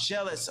 I'm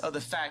jealous of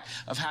the fact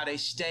of how they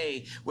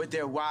stay with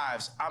their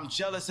wives. I'm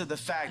jealous of the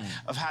fact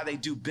of how they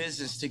do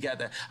business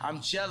together.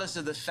 I'm jealous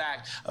of the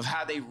fact of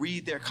how they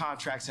read their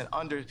contracts and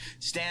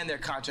understand their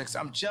contracts.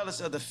 I'm jealous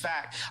of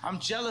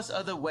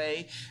the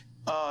way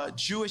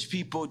Jewish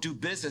people do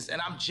business,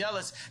 and I'm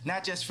jealous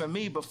not just for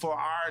me but for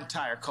our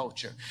entire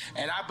culture.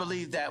 And I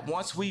believe that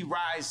once we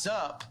rise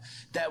up,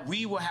 that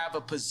we will have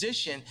a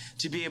position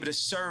to be able to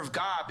serve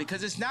God,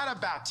 because it's not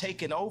about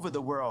taking over the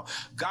world.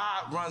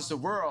 God runs the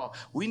world.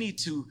 We need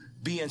to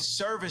be in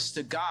service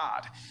to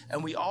God,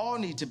 and we all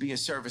need to be in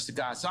service to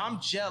God. So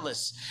I'm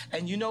jealous.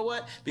 And you know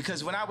what?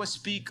 Because when I would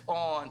speak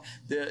on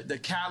the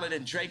Khaled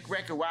and Drake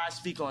record, why I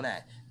speak on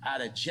that?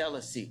 Out of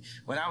jealousy.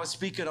 When I was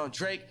speaking on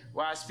Drake,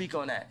 why I speak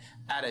on that?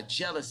 Out of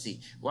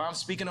jealousy. While I'm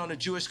speaking on the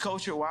Jewish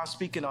culture, why I'm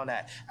speaking on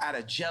that? Out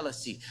of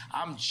jealousy.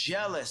 I'm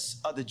jealous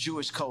of the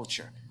Jewish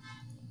culture.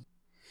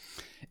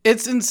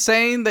 It's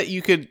insane that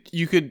you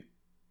could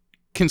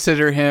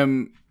consider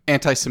him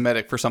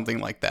anti-Semitic for something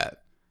like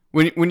that.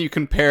 When you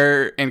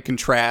compare and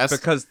contrast,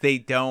 because they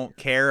don't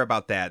care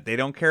about that. They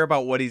don't care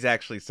about what he's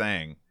actually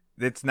saying.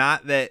 It's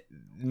not that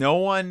no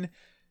one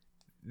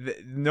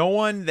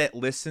that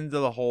listened to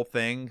the whole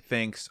thing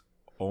thinks,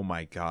 oh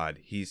my God,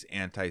 he's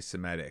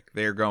anti-Semitic.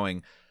 They're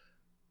going,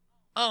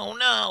 oh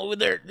no,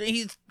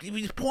 he's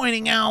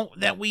pointing out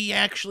that we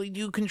actually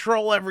do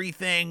control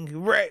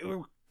everything. Right?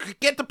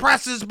 Get the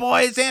presses,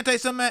 boys.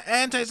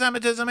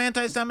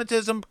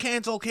 Anti-Semitism,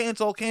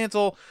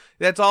 cancel.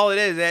 That's all it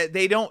is.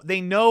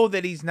 They know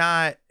that he's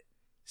not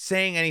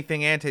saying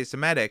anything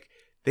anti-Semitic.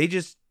 They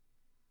just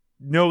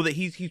know that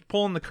he's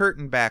pulling the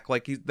curtain back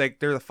like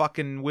they're the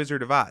fucking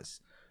Wizard of Oz.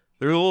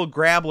 They're a little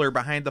grabbler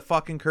behind the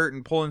fucking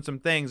curtain pulling some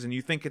things, and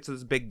you think it's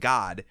this big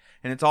god,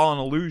 and it's all an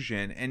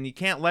illusion, and you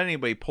can't let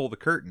anybody pull the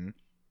curtain,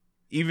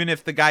 even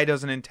if the guy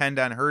doesn't intend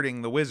on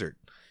hurting the wizard.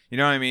 You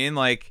know what I mean?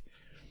 Like,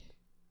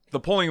 the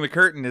pulling the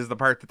curtain is the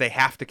part that they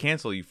have to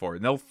cancel you for,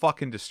 and they'll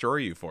fucking destroy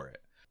you for it.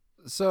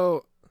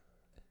 So,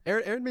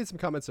 Aaron made some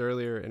comments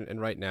earlier and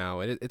right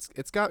now, and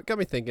it's got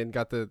me thinking,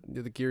 got the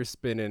gears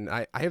spinning.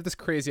 I have this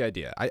crazy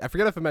idea. I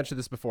forget if I mentioned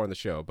this before on the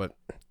show, but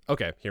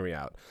okay, hear me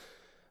out.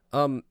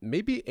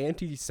 Maybe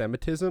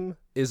anti-Semitism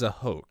is a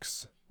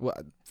hoax. Well,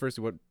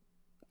 firstly,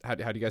 how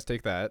do you guys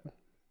take that?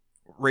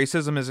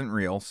 Racism isn't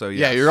real, so yes,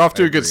 yeah, you're off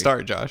to a good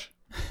start, Josh.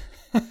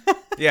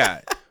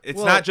 Yeah,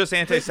 it's not just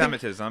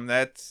anti-Semitism.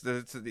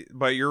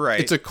 But you're right.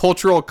 It's a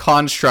cultural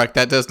construct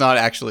that does not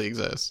actually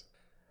exist.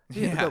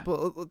 Yeah,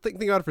 but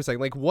think about it for a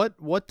second. Like,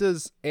 what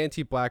does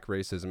anti-black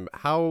racism?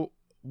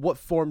 What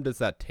form does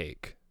that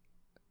take?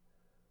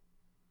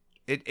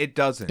 It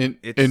doesn't.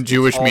 In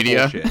Jewish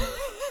media.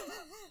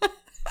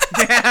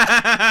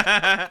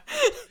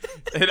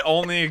 It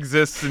only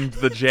exists in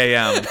the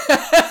JM.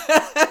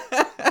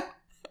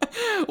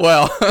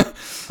 Well,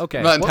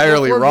 okay, not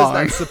entirely what wrong.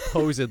 Does that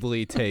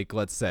supposedly take?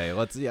 Let's say.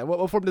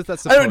 What form does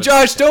that?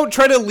 Josh, don't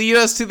try to lead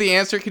us to the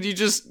answer. Could you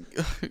just?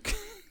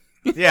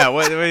 Yeah,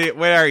 what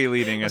are you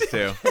leading us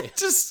to? It's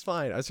just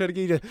fine. I was trying to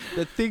get you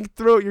to think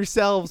through it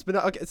yourselves, but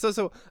okay.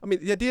 So I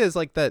mean, the idea is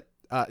like that.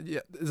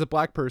 is a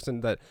black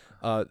person that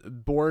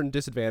born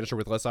disadvantaged or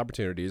with less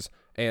opportunities,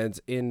 and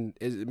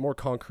more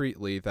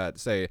concretely that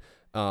say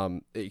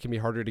it can be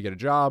harder to get a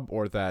job,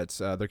 or that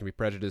there can be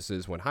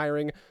prejudices when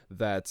hiring,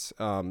 that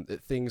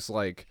things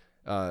like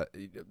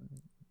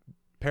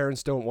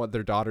parents don't want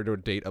their daughter to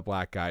date a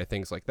black guy,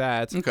 things like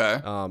that. Okay.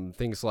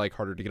 Things like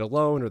harder to get a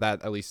loan, or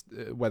that at least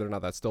whether or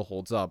not that still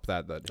holds up.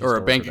 That or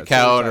a bank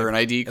account, or an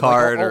ID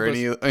card, or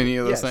any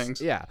of those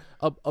things. Yeah,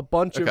 a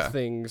bunch of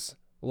things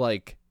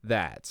like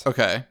that.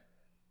 Okay.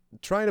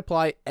 Try and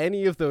apply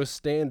any of those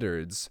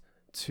standards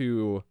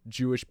to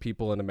Jewish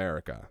people in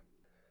America.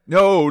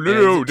 No,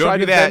 don't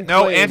do that.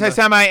 No,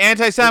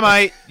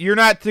 anti-Semite. You're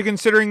not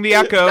considering the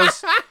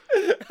echoes.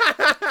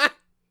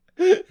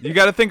 You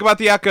got to think about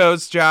the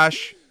echoes,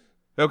 Josh.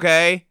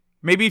 Okay?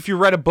 Maybe if you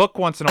read a book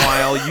once in a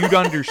while, you'd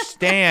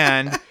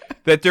understand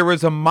that there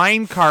was a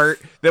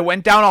minecart that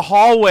went down a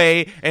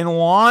hallway and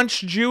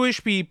launched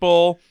Jewish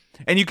people,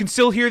 and you can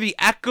still hear the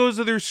echoes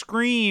of their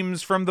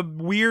screams from the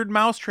weird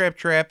mousetrap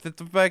trap that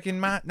the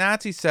fucking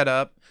Nazis set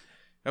up.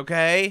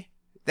 Okay?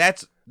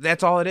 That's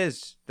all it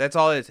is. That's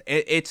all it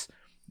is.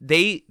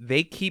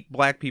 They keep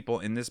black people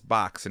in this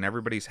box in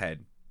everybody's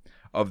head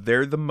of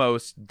they're the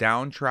most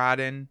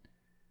downtrodden.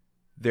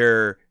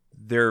 They're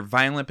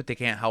violent, but they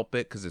can't help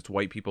it because it's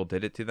white people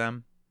did it to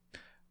them.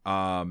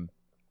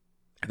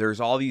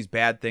 There's all these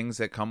bad things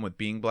that come with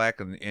being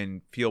black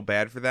and feel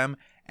bad for them.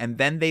 And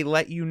then they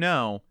let you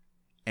know,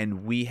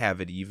 and we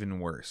have it even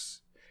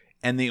worse.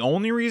 And the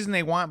only reason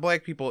they want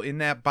black people in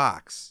that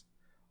box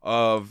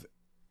of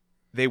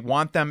they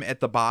want them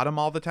at the bottom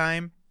all the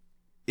time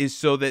is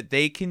so that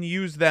they can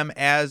use them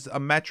as a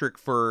metric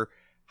for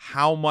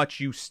how much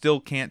you still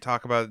can't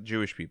talk about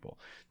Jewish people.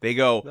 They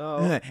go,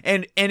 No.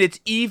 and it's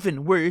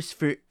even worse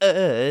for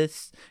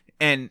us,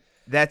 and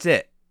that's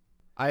it.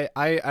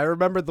 I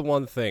remembered the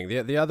one thing.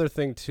 The other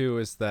thing too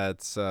is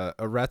that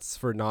arrests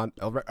for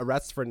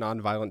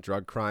nonviolent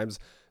drug crimes.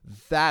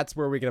 That's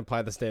where we can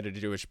apply the standard to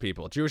Jewish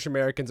people. Jewish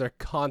Americans are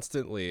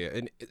constantly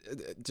in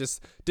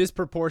just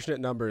disproportionate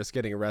numbers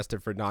getting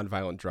arrested for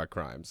nonviolent drug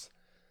crimes.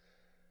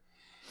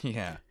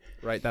 Yeah,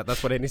 right.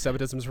 That's what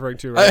anti-Semitism is referring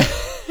to, right?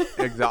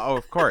 Exactly. Oh,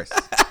 of course.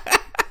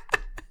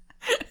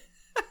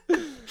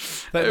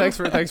 Thanks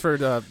for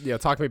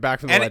talking me back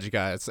from the ledge, you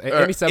guys.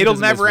 Anti-Semitism it'll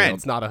never is real. end.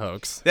 It's not a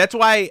hoax. That's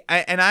why,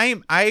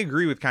 I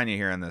agree with Kanye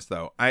here on this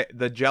though.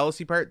 The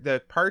jealousy part,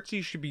 the parts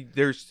you should be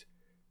there's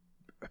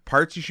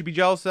parts you should be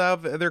jealous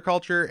of their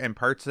culture, and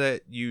parts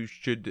that you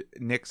should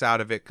nix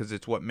out of it because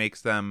it's what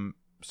makes them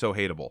so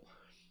hateable.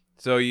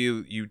 So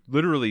you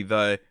literally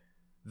the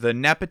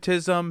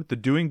nepotism, the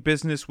doing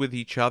business with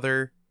each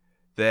other.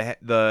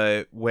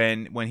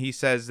 When he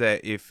says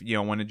that if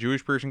when a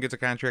Jewish person gets a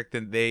contract,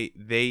 then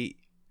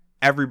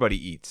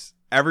everybody eats.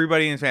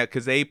 Everybody in his family,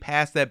 because they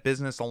pass that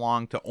business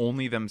along to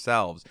only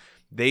themselves.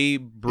 They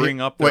bring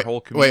up their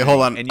whole community. Wait,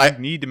 hold on. And you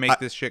need to make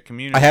this shit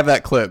community. I have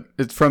that clip.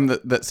 It's from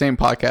that same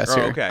podcast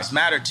here. Okay.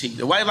 Matter tee.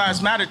 The White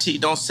Lives Matter tee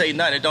don't say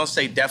nothing. It don't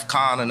say DEF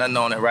CON or nothing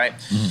on it, right?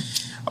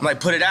 Mm-hmm. I'm like,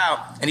 put it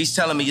out. And he's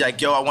telling me like,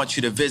 yo, I want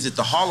you to visit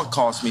the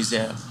Holocaust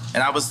Museum.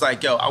 And I was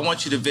like, yo, I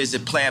want you to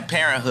visit Planned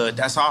Parenthood.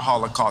 That's our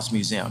Holocaust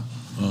Museum.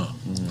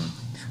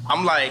 Mm-hmm.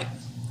 I'm like,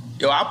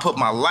 yo, I put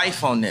my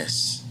life on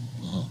this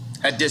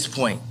at this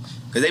point.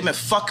 Because they've been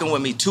fucking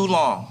with me too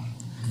long.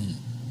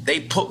 They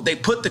put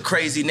the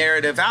crazy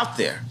narrative out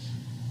there.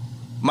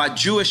 My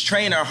Jewish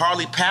trainer,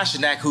 Harley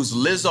Pasternak, who's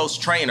Lizzo's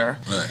trainer,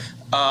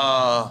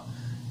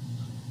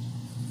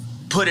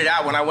 put it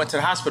out when I went to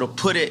the hospital,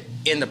 put it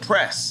in the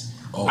press.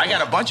 Oh, I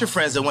got a bunch of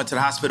friends that went to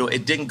the hospital.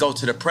 It didn't go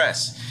to the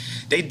press.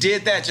 They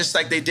did that just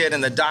like they did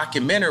in the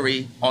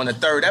documentary on the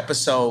 3rd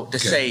episode to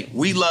say,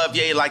 we love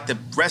Ye like the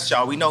rest of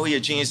y'all. We know he a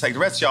genius like the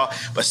rest of y'all,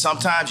 but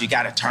sometimes you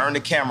got to turn the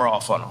camera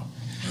off on him.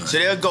 Right. So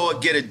they'll go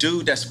and get a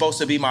dude that's supposed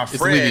to be my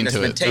friend that's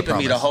been taping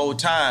me the whole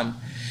time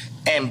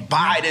and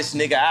buy this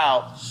nigga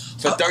out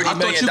for $30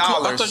 million.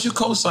 I thought you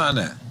co-signed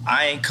that.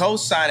 I ain't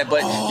co-signing,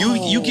 but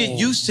you get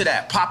used to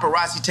that.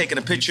 Paparazzi taking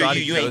a picture of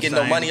you ain't getting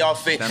no money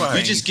off it.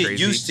 You just get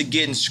used to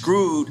getting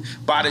screwed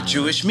by the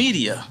Jewish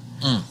media.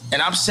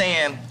 And I'm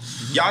saying,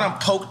 y'all done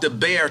poked the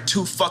bear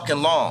too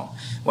fucking long.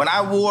 When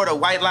I wore the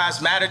White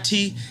Lives Matter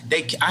tee,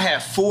 I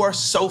had 4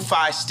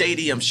 SoFi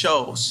Stadium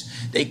shows.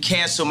 They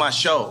canceled my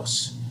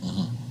shows.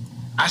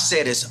 I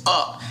said it's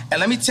up. And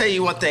let me tell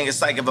you one thing.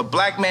 It's like if a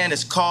black man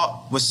is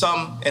caught with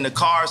something in the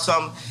car or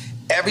something,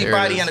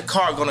 everybody in the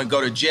car gonna go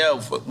to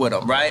jail with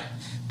him, right?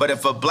 But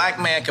if a black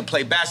man can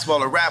play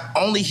basketball or rap,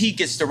 only he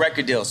gets the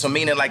record deal. So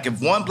meaning like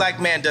if one black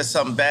man does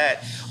something bad,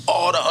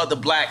 all the other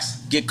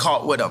blacks get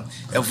caught with him.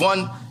 If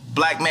one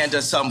black man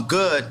does something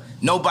good,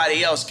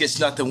 nobody else gets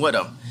nothing with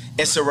him.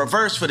 It's a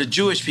reverse for the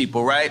Jewish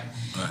people, right?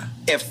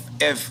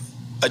 If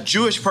a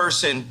Jewish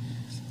person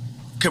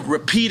could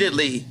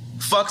repeatedly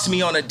fucks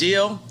me on a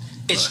deal,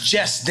 it's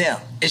just them.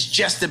 It's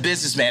just the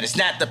businessman. It's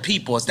not the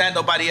people. It's not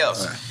nobody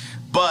else.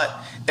 But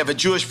if a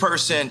Jewish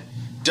person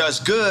does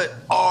good,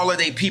 all of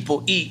their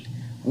people eat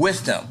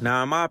with them.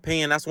 Now, in my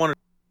opinion, that's one of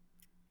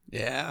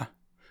Yeah.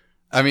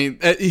 I mean,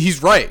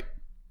 he's right.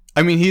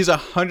 I mean, he's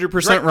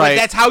 100% Like, right.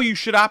 that's how you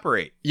should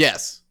operate.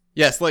 Yes.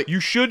 Like You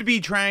should be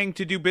trying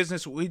to do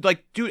business.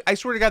 Like, dude, I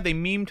swear to God, they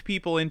memed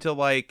people into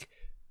like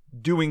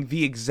doing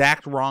the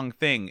exact wrong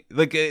thing.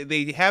 Like,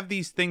 they have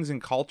these things in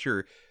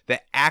culture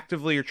that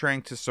actively are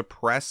trying to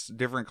suppress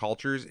different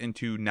cultures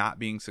into not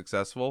being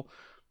successful.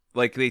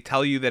 Like, they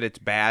tell you that it's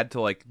bad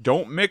to like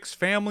don't mix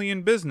family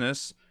and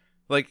business.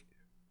 Like,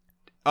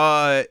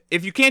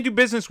 if you can't do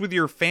business with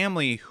your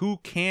family, who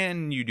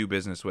can you do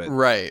business with?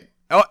 right.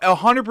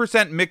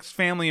 100% mixed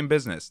family and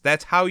business.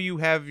 That's how you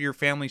have your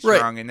family Right.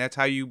 strong, and that's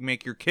how you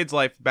make your kids'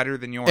 life better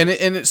than yours. And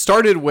it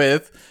started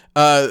with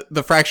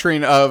the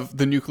fracturing of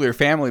the nuclear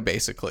family,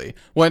 basically.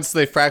 Once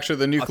they fractured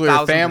the nuclear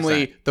 1,000%.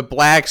 family, the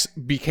blacks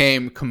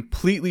became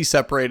completely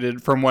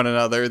separated from one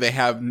another. They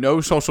have no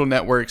social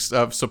networks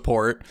of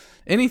support,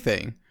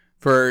 anything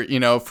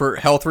for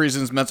health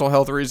reasons, mental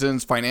health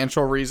reasons,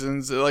 financial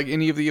reasons, like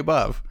any of the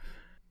above.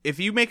 If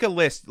you make a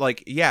list,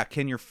 like, yeah,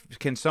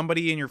 can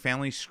somebody in your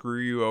family screw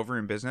you over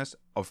in business?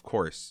 Of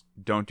course.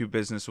 Don't do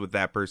business with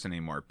that person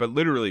anymore. But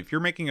literally, if you're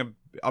making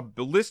a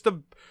list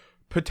of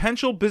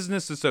potential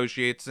business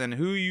associates and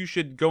who you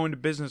should go into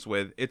business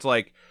with, it's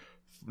like,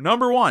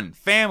 number 1,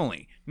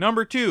 family.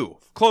 Number 2,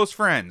 close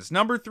friends.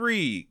 Number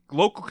 3,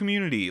 local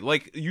community.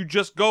 Like, you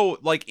just go,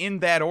 like, in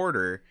that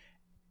order,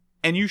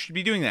 and you should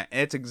be doing that.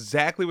 And it's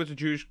exactly what the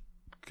Jewish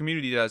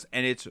community does,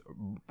 and it's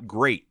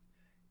great.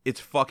 It's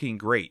fucking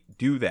great.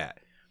 Do that.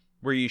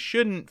 Where you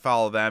shouldn't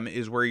follow them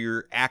is where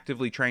you're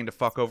actively trying to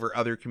fuck over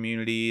other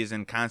communities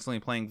and constantly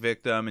playing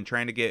victim and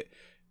trying to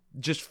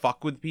just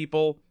fuck with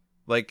people,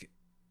 like,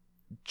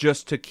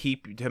 just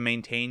to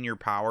maintain your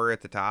power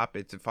at the top.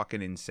 It's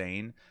fucking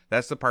insane.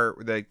 That's the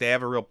part, like, they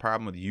have a real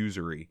problem with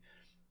usury,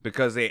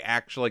 because they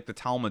actually, like the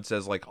Talmud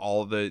says, like,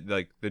 all the,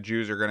 like, the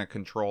Jews are going to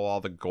control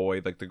all the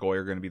goy, like the goy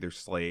are going to be their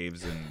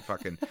slaves and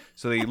fucking,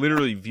 so they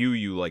literally view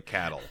you like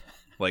cattle.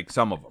 Like,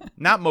 some of them,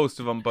 not most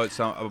of them, but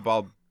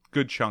about a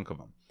good chunk of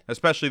them,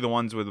 especially the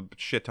ones with a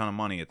shit ton of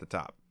money at the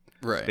top.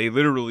 Right. They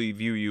literally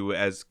view you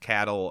as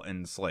cattle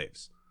and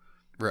slaves.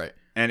 Right.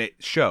 And it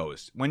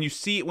shows when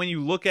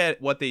you look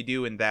at what they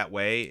do in that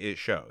way. It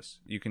shows.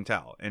 You can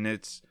tell, and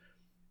it's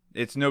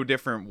no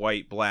different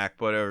white, black,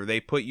 whatever. They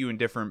put you in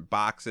different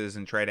boxes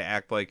and try to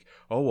act like,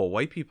 oh well,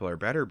 white people are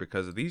better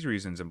because of these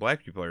reasons, and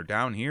black people are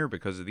down here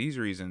because of these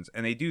reasons,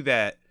 and they do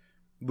that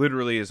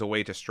literally as a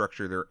way to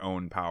structure their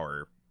own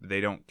power. They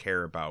don't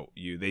care about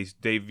you.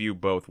 They view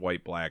both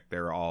white, black.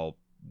 They're all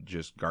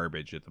just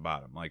garbage at the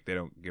bottom. Like, they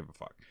don't give a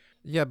fuck.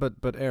 Yeah, but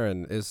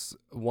Aaron, is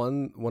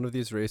one of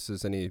these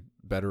races any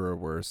better or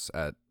worse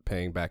at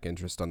paying back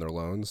interest on their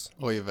loans?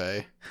 Oy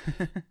vey.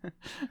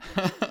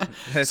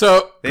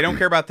 So They don't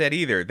care about that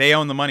either. They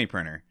own the money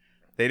printer.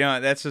 They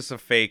don't. That's just a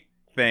fake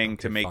thing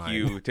to make fine.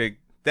 you to.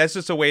 That's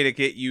just a way to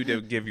get you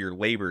to give your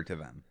labor to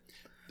them.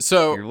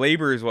 So Your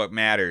labor is what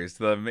matters.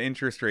 The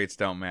interest rates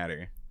don't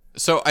matter.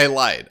 So I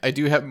lied. I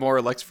do have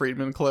more Lex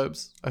Friedman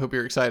clips. I hope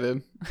you're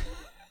excited.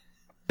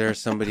 There's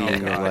somebody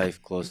in your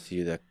life close to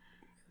you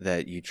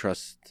that you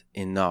trust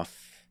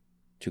enough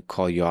to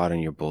call you out on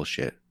your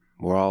bullshit.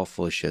 We're all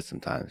full of shit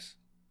sometimes.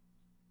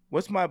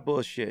 What's my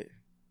bullshit?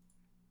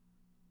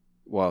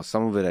 Well,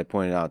 some of it I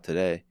pointed out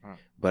today,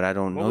 but I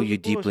don't What know was you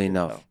the deeply bullshit,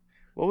 enough. though?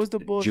 What was the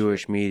bullshit?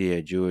 Jewish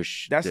media,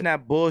 Jewish. That's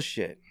not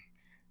bullshit.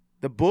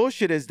 The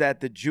bullshit is that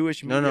the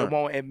Jewish media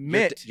won't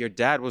admit. Your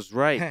dad was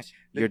right.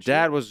 The Your Jew-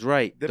 dad was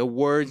right. the- The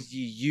words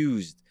you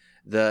used,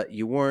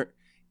 you weren't.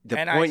 The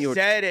and point I you were.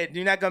 said it.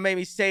 You're not gonna make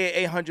me say it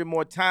 800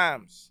 more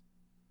times.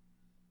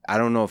 I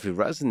don't know if it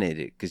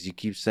resonated because you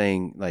keep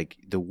saying like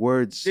the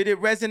words. Did it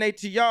resonate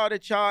to y'all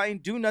that y'all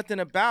ain't do nothing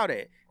about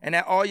it, and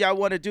that all y'all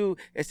want to do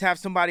is have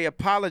somebody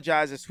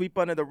apologize and sweep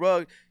under the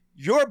rug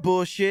your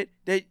bullshit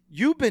that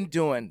you've been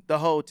doing the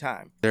whole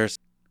time? There's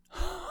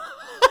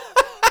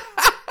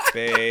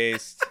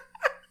Based.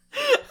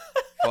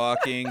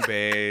 Fucking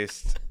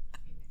based.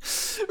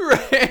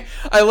 Right.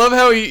 I love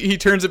how he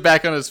turns it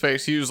back on his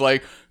face. He was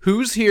like,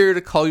 who's here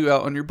to call you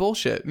out on your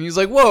bullshit? And he's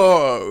like,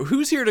 whoa,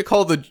 who's here to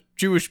call the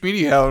Jewish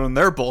media out on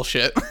their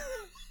bullshit?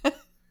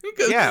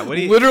 Because Yeah, what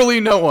do you- literally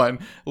no one.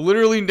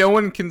 Literally no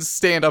one can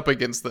stand up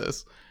against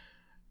this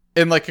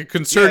in like a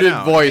concerted Yeah,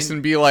 no, voice I mean-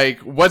 and be like,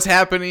 what's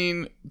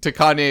happening to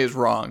Kanye is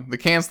wrong. The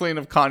canceling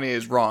of Kanye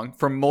is wrong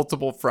from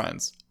multiple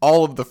fronts.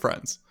 All of the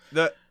fronts.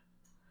 The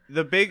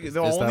Is that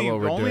only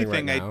what we're only doing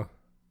thing right I now?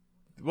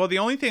 Well, the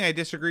only thing I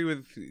disagree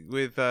with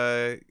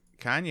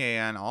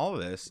Kanye on all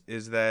of this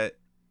is that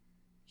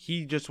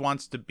he just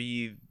wants to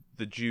be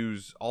the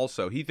Jews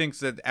also. He thinks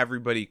that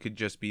everybody could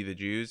just be the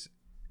Jews,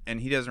 and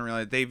he doesn't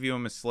realize they view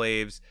him as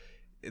slaves.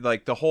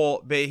 Like the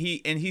whole, but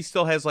he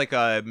still has like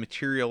a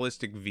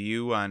materialistic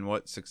view on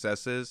what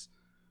success is.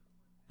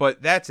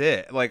 But that's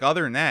it. Like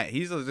other than that,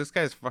 this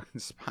guy's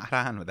fucking spot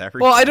on with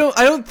everything. Well, I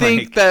don't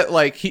think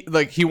Like-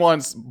 that he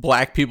wants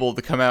black people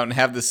to come out and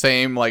have the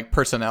same like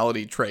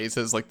personality traits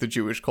as like the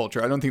Jewish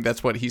culture. I don't think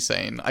that's what he's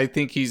saying. I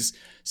think he's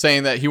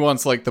saying that he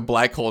wants like the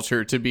black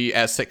culture to be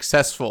as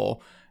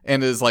successful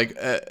and is like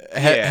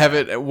have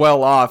it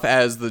well off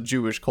as the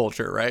Jewish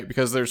culture, right?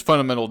 Because there's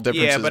fundamental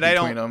differences but I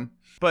between don't- them.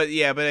 But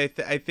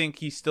I think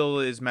he still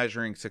is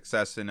measuring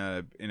success in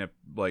a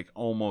like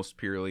almost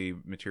purely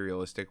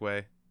materialistic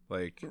way.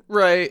 Like,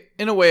 right,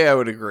 in a way I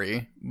would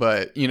agree,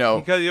 but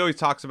because he always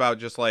talks about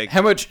just like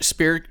how much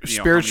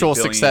spiritual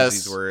success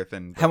he's worth,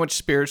 and how much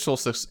spiritual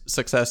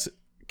success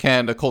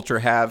can a culture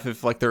have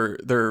if like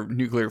their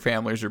nuclear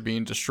families are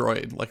being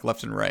destroyed like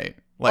left and right?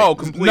 Like,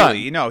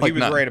 completely. None. He Like, was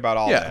none. right about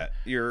all Yeah. that.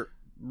 You're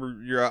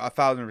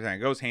 1,000%. It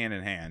goes hand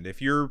in hand.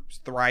 If you're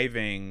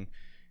thriving,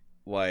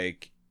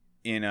 like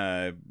in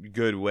a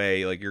good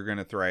way, like you're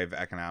gonna thrive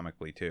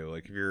economically too.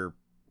 Like if you're,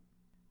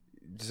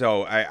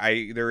 so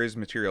I there is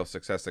material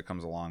success that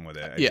comes along with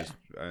it.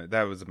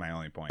 That was my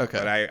only point. Okay.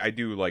 But I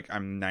do like,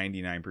 I'm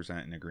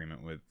 99% in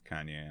agreement with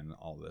Kanye and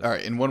all this. All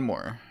right, and one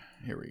more.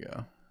 Here we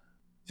go.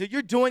 So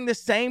you're doing the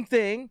same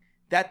thing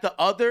that the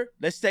other,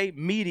 let's say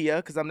media,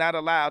 because I'm not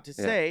allowed to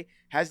say,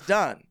 has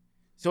done.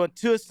 So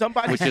until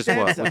somebody Which is says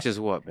what? something, Which is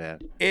what, man?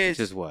 is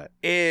Which is what?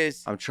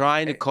 is I'm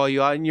trying to call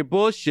you out in your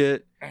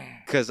bullshit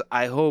because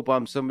I hope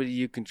I'm somebody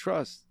you can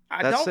trust.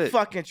 I That's don't it.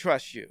 fucking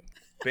trust you.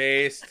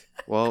 Based.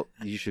 Well,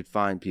 you should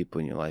find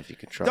people in your life you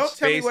can trust. Don't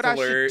tell me Based what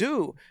alert. I should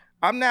do.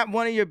 I'm not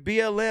one of your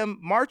BLM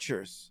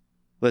marchers.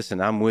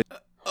 Listen, I'm with.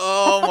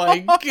 Oh my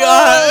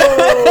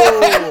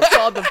god!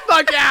 Called the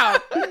fuck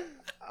out.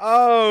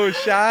 Oh,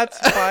 shots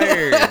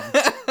fired.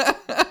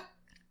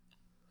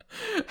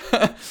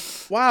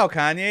 Wow,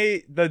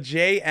 Kanye, the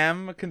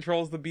JM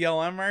controls the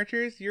BLM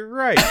marchers? You're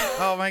right.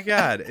 Oh my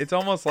god. It's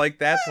almost like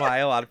that's why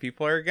a lot of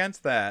people are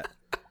against that.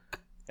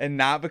 And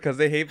not because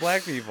they hate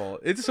black people.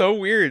 It's so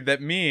weird that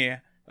me,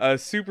 a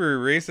super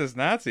racist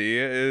Nazi,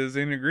 is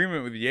in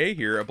agreement with Ye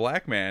here, a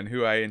black man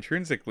who I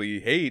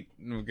intrinsically hate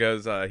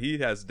because he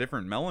has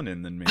different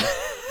melanin than me.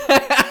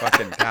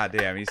 Fucking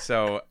goddamn, he's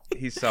so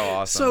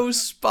awesome. So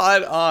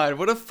spot on.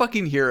 What a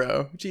fucking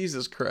hero.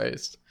 Jesus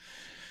Christ.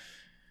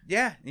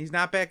 Yeah, he's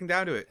not backing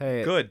down to it.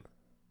 Hey. Good.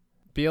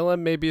 BLM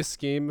may be a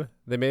scheme.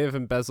 They may have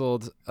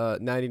embezzled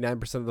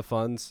 99% of the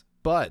funds,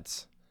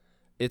 but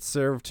it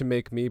served to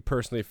make me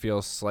personally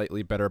feel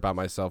slightly better about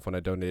myself when I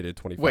donated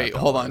 $25. Wait,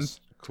 hold on.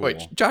 Cool.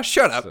 Wait, Josh,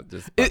 shut up. So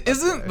just-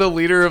 Isn't the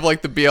leader of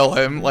like the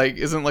BLM like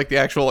isn't like the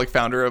actual like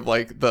founder of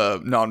like the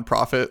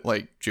nonprofit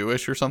like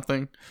Jewish or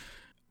something?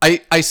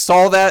 I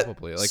saw that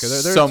Probably. Like, there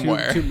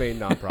somewhere. are two main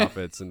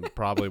nonprofits, and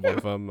probably one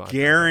of them.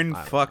 Garen I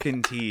don't know.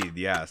 fucking Teed,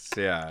 yes,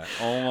 yeah.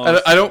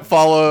 Almost I don't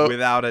follow.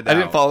 without a doubt. I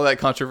didn't follow that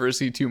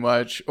controversy too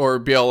much, or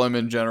BLM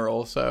in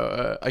general,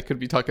 so I could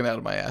be talking out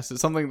of my ass.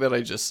 It's something that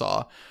I just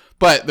saw.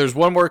 But there's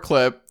one more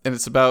clip, and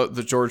it's about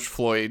the George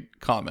Floyd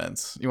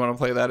comments. You want to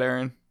play that,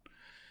 Aaron?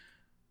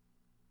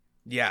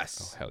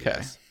 Yes. Hell Okay,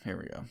 yes. here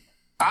we go.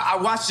 I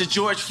watched the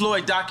George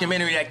Floyd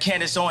documentary that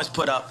Candace Owens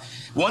put up.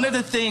 One of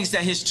the things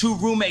that his two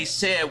roommates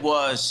said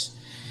was,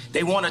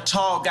 they want a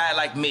tall guy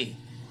like me.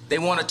 They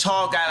want a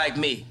tall guy like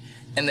me.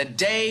 And the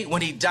day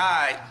when he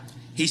died,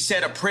 he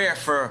said a prayer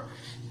for,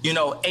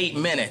 8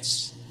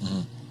 minutes.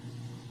 Mm-hmm.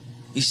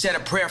 He said a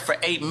prayer for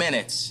 8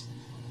 minutes.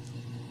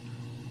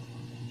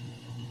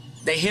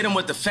 They hit him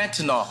with the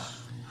fentanyl.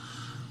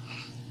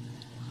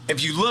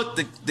 If you look,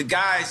 the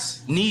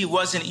guy's knee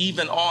wasn't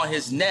even on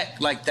his neck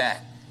like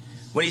that.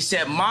 When he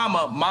said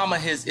mama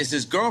is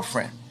his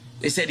girlfriend.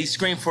 They said he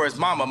screamed for his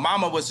mama.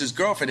 Mama was his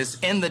girlfriend. It's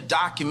in the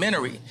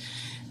documentary.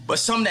 But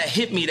something that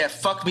hit me, that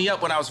fucked me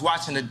up when I was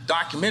watching the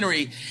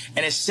documentary,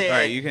 and it said, All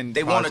right, you can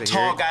they pause want a it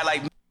tall here. guy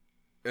like me.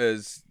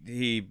 Is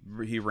he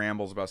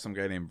rambles about some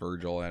guy named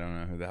Virgil. I don't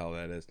know who the hell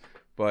that is.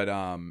 But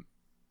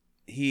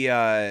he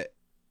I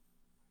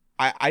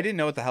didn't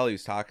know what the hell he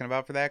was talking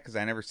about for that, because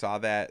I never saw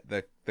that.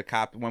 The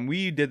cop, when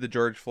we did the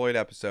George Floyd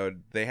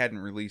episode, they hadn't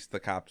released the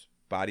cop's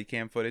body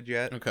cam footage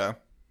yet. Okay.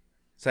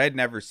 So I had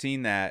never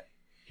seen that.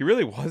 He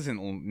really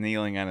wasn't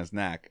kneeling on his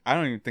neck. I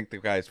don't even think the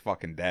guy's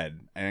fucking dead.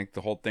 I think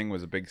the whole thing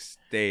was a big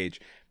stage.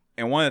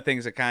 And one of the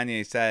things that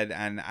Kanye said,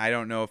 and I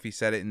don't know if he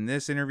said it in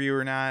this interview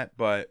or not,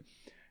 but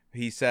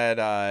he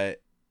said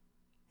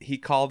he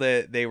called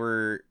it, they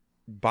were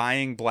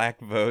buying black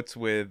votes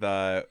with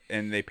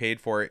and they paid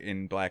for it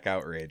in black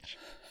outrage.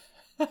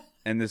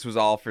 And this was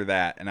all for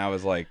that. And I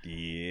was like,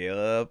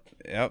 yep,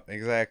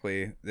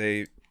 exactly.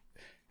 They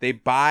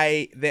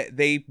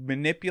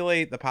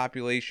manipulate the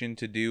population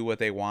to do what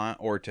they want,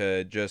 or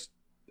to just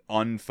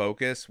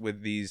unfocus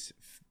with these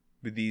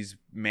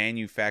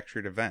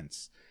manufactured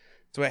events.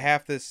 That's what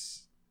half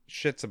this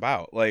shit's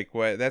about. Like,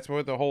 that's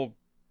what our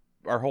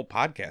whole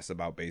podcast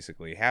about,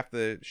 basically. Half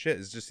the shit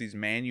is just these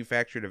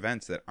manufactured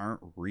events that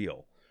aren't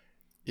real.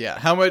 Yeah.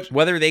 How much?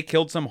 Whether they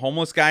killed some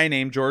homeless guy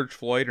named George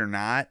Floyd or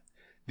not,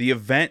 the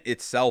event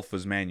itself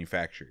was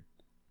manufactured.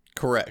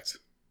 Correct.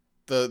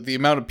 The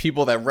amount of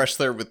people that rushed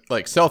there with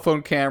like cell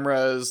phone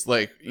cameras,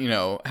 like,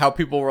 how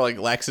people were like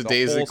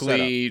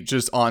lackadaisically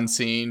just on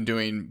scene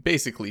doing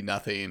basically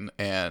nothing.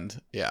 And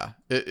yeah,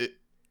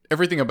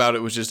 everything about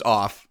it was just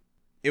off.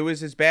 It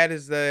was as bad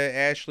as the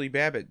Ashley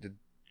Babbitt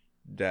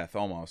death,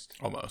 almost.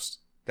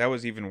 That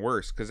was even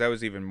worse, because that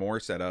was even more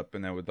set up,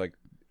 and that with like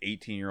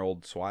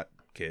 18-year-old SWAT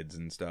kids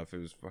and stuff. It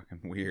was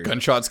fucking weird.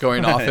 Gunshots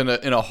going off in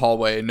a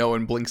hallway. No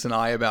one blinks an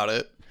eye about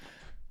it.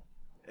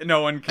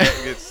 No one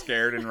gets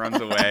scared and runs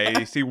away.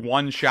 You see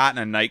one shot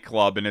in a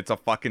nightclub and it's a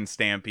fucking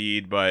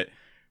stampede, but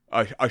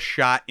a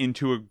shot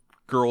into a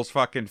girl's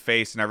fucking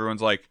face and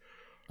everyone's like,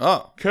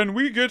 Oh, can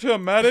we get a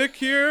medic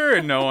here?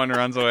 And no one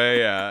runs away.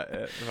 Yeah,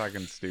 it's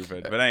fucking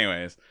stupid. But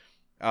anyways,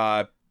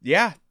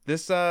 yeah,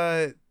 this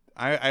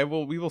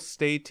we will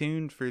stay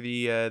tuned for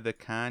the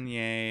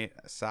Kanye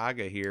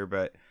saga here.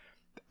 But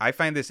I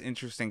find this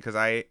interesting because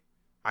I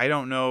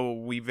don't know,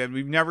 we've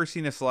never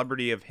seen a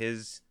celebrity of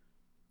his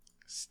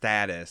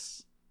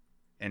status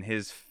and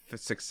his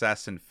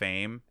success and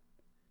fame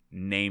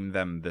name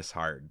them this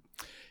hard.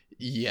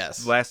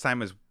 yes. Last time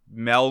was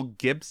Mel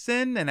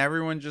Gibson, and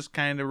everyone just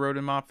kind of wrote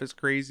him off as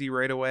crazy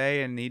right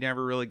away, and he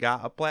never really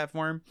got a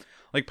platform.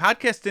 Like,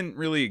 podcasts didn't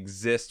really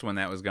exist when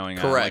that was going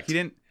on. Correct.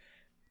 Like,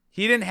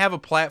 he didn't have a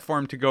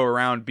platform to go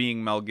around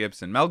being Mel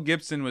Gibson. Mel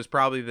Gibson was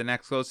probably the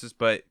next closest,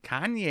 but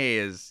Kanye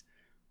is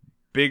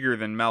bigger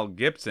than Mel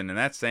Gibson, and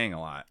that's saying a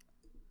lot.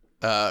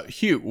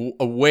 Hugh,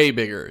 way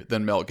bigger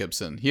than Mel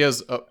Gibson. He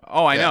has.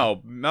 I yeah.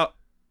 know.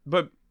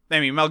 But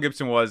I mean, Mel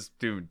Gibson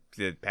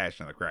did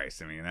Passion of the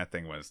Christ. I mean, that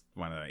thing was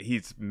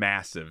he's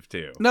massive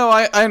too. No,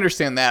 I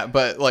understand that,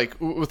 but like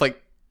with like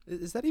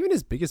Is that even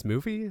his biggest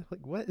movie?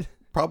 Like, what?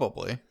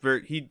 probably.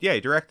 He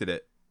directed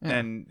it, Yeah.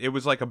 and it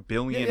was like $1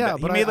 billion. Yeah,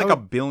 he but made I $1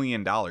 would-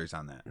 billion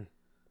on that.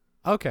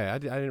 Okay, I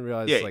didn't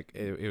realize Yeah. like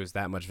it was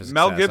that much of a success.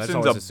 Mel I just Gibson's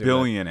always a assumed that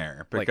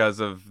billionaire because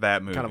of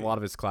that movie. kind of a lot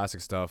of his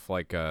classic stuff,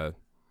 like I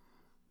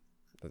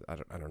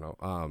don't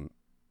know.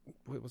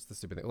 What's the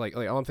stupid thing? Like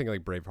I'm thinking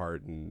like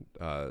Braveheart and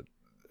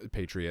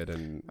Patriot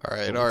and. All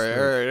right, what all was right,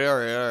 the- all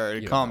right.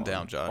 you know, Calm all down,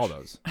 them. Josh. All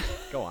those.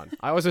 Go on.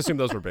 I always assumed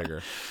those were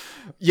bigger.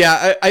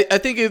 Yeah, I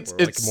think it's Or,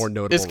 like, it's more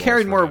notable it's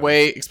carried roles more for him.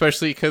 weight,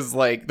 especially because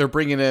like they're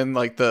bringing in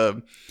like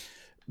the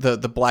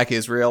Black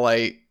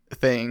Israelite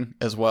thing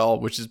as well,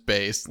 which is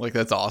based like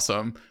that's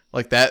awesome.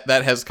 Like that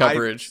has I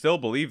coverage. still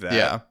believe that.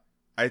 Yeah,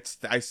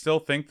 I still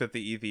think that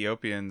the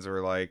Ethiopians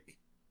are like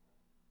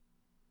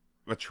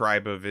a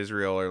tribe of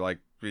Israel, or like,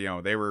 you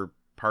know, they were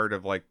part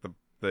of like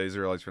the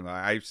Israelites from the.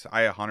 I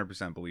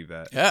 100% believe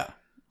that. yeah.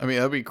 I mean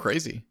that'd be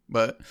crazy,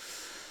 but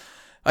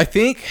I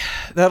think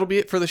that'll be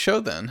it for the show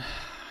then.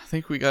 I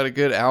think we got a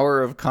good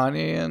hour of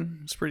Kanye, and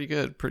it's pretty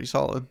good, pretty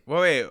solid.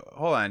 Well, wait,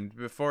 hold on.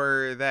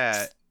 Before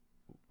that,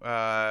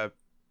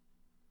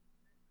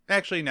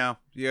 actually, no.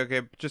 Yeah,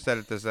 okay, just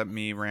edit this up,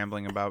 me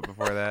rambling about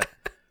before that.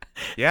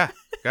 Yeah,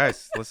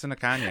 guys, listen to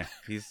Kanye.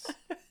 He's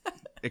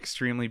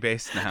extremely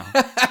based now.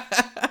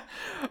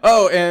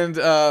 Oh,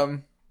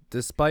 and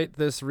Despite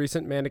this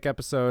recent manic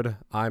episode,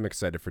 I'm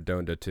excited for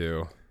Donda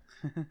 2.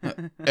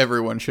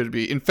 everyone should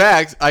be. In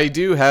fact, I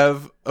do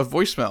have a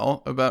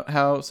voicemail about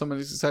how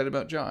somebody's excited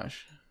about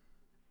Josh.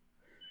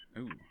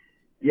 Ooh.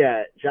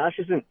 Yeah, Josh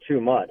isn't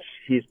too much.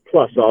 He's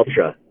plus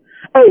ultra.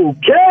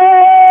 Okay!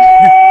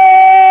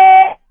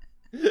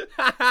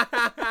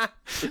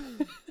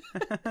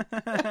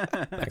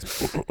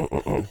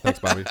 Thanks,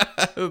 Bobby.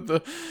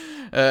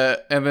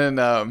 And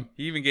then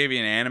He even gave you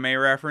an anime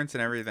reference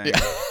and everything.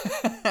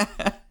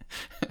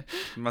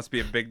 Must be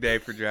a big day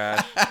for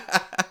Josh.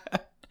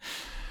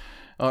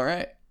 all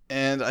right,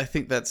 and I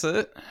think that's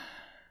it.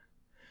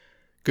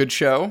 Good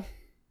show.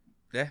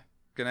 Yeah.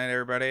 Good night,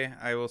 everybody.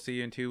 I will see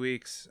you in 2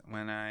 weeks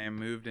when I am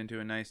moved into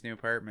a nice new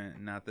apartment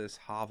and not this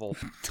hovel.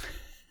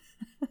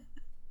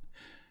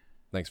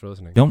 Thanks for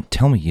listening. Don't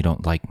tell me you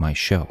don't like my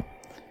show.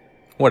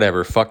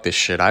 Whatever, fuck this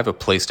shit. I have a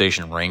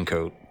PlayStation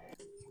raincoat.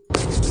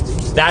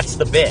 That's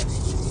the bit.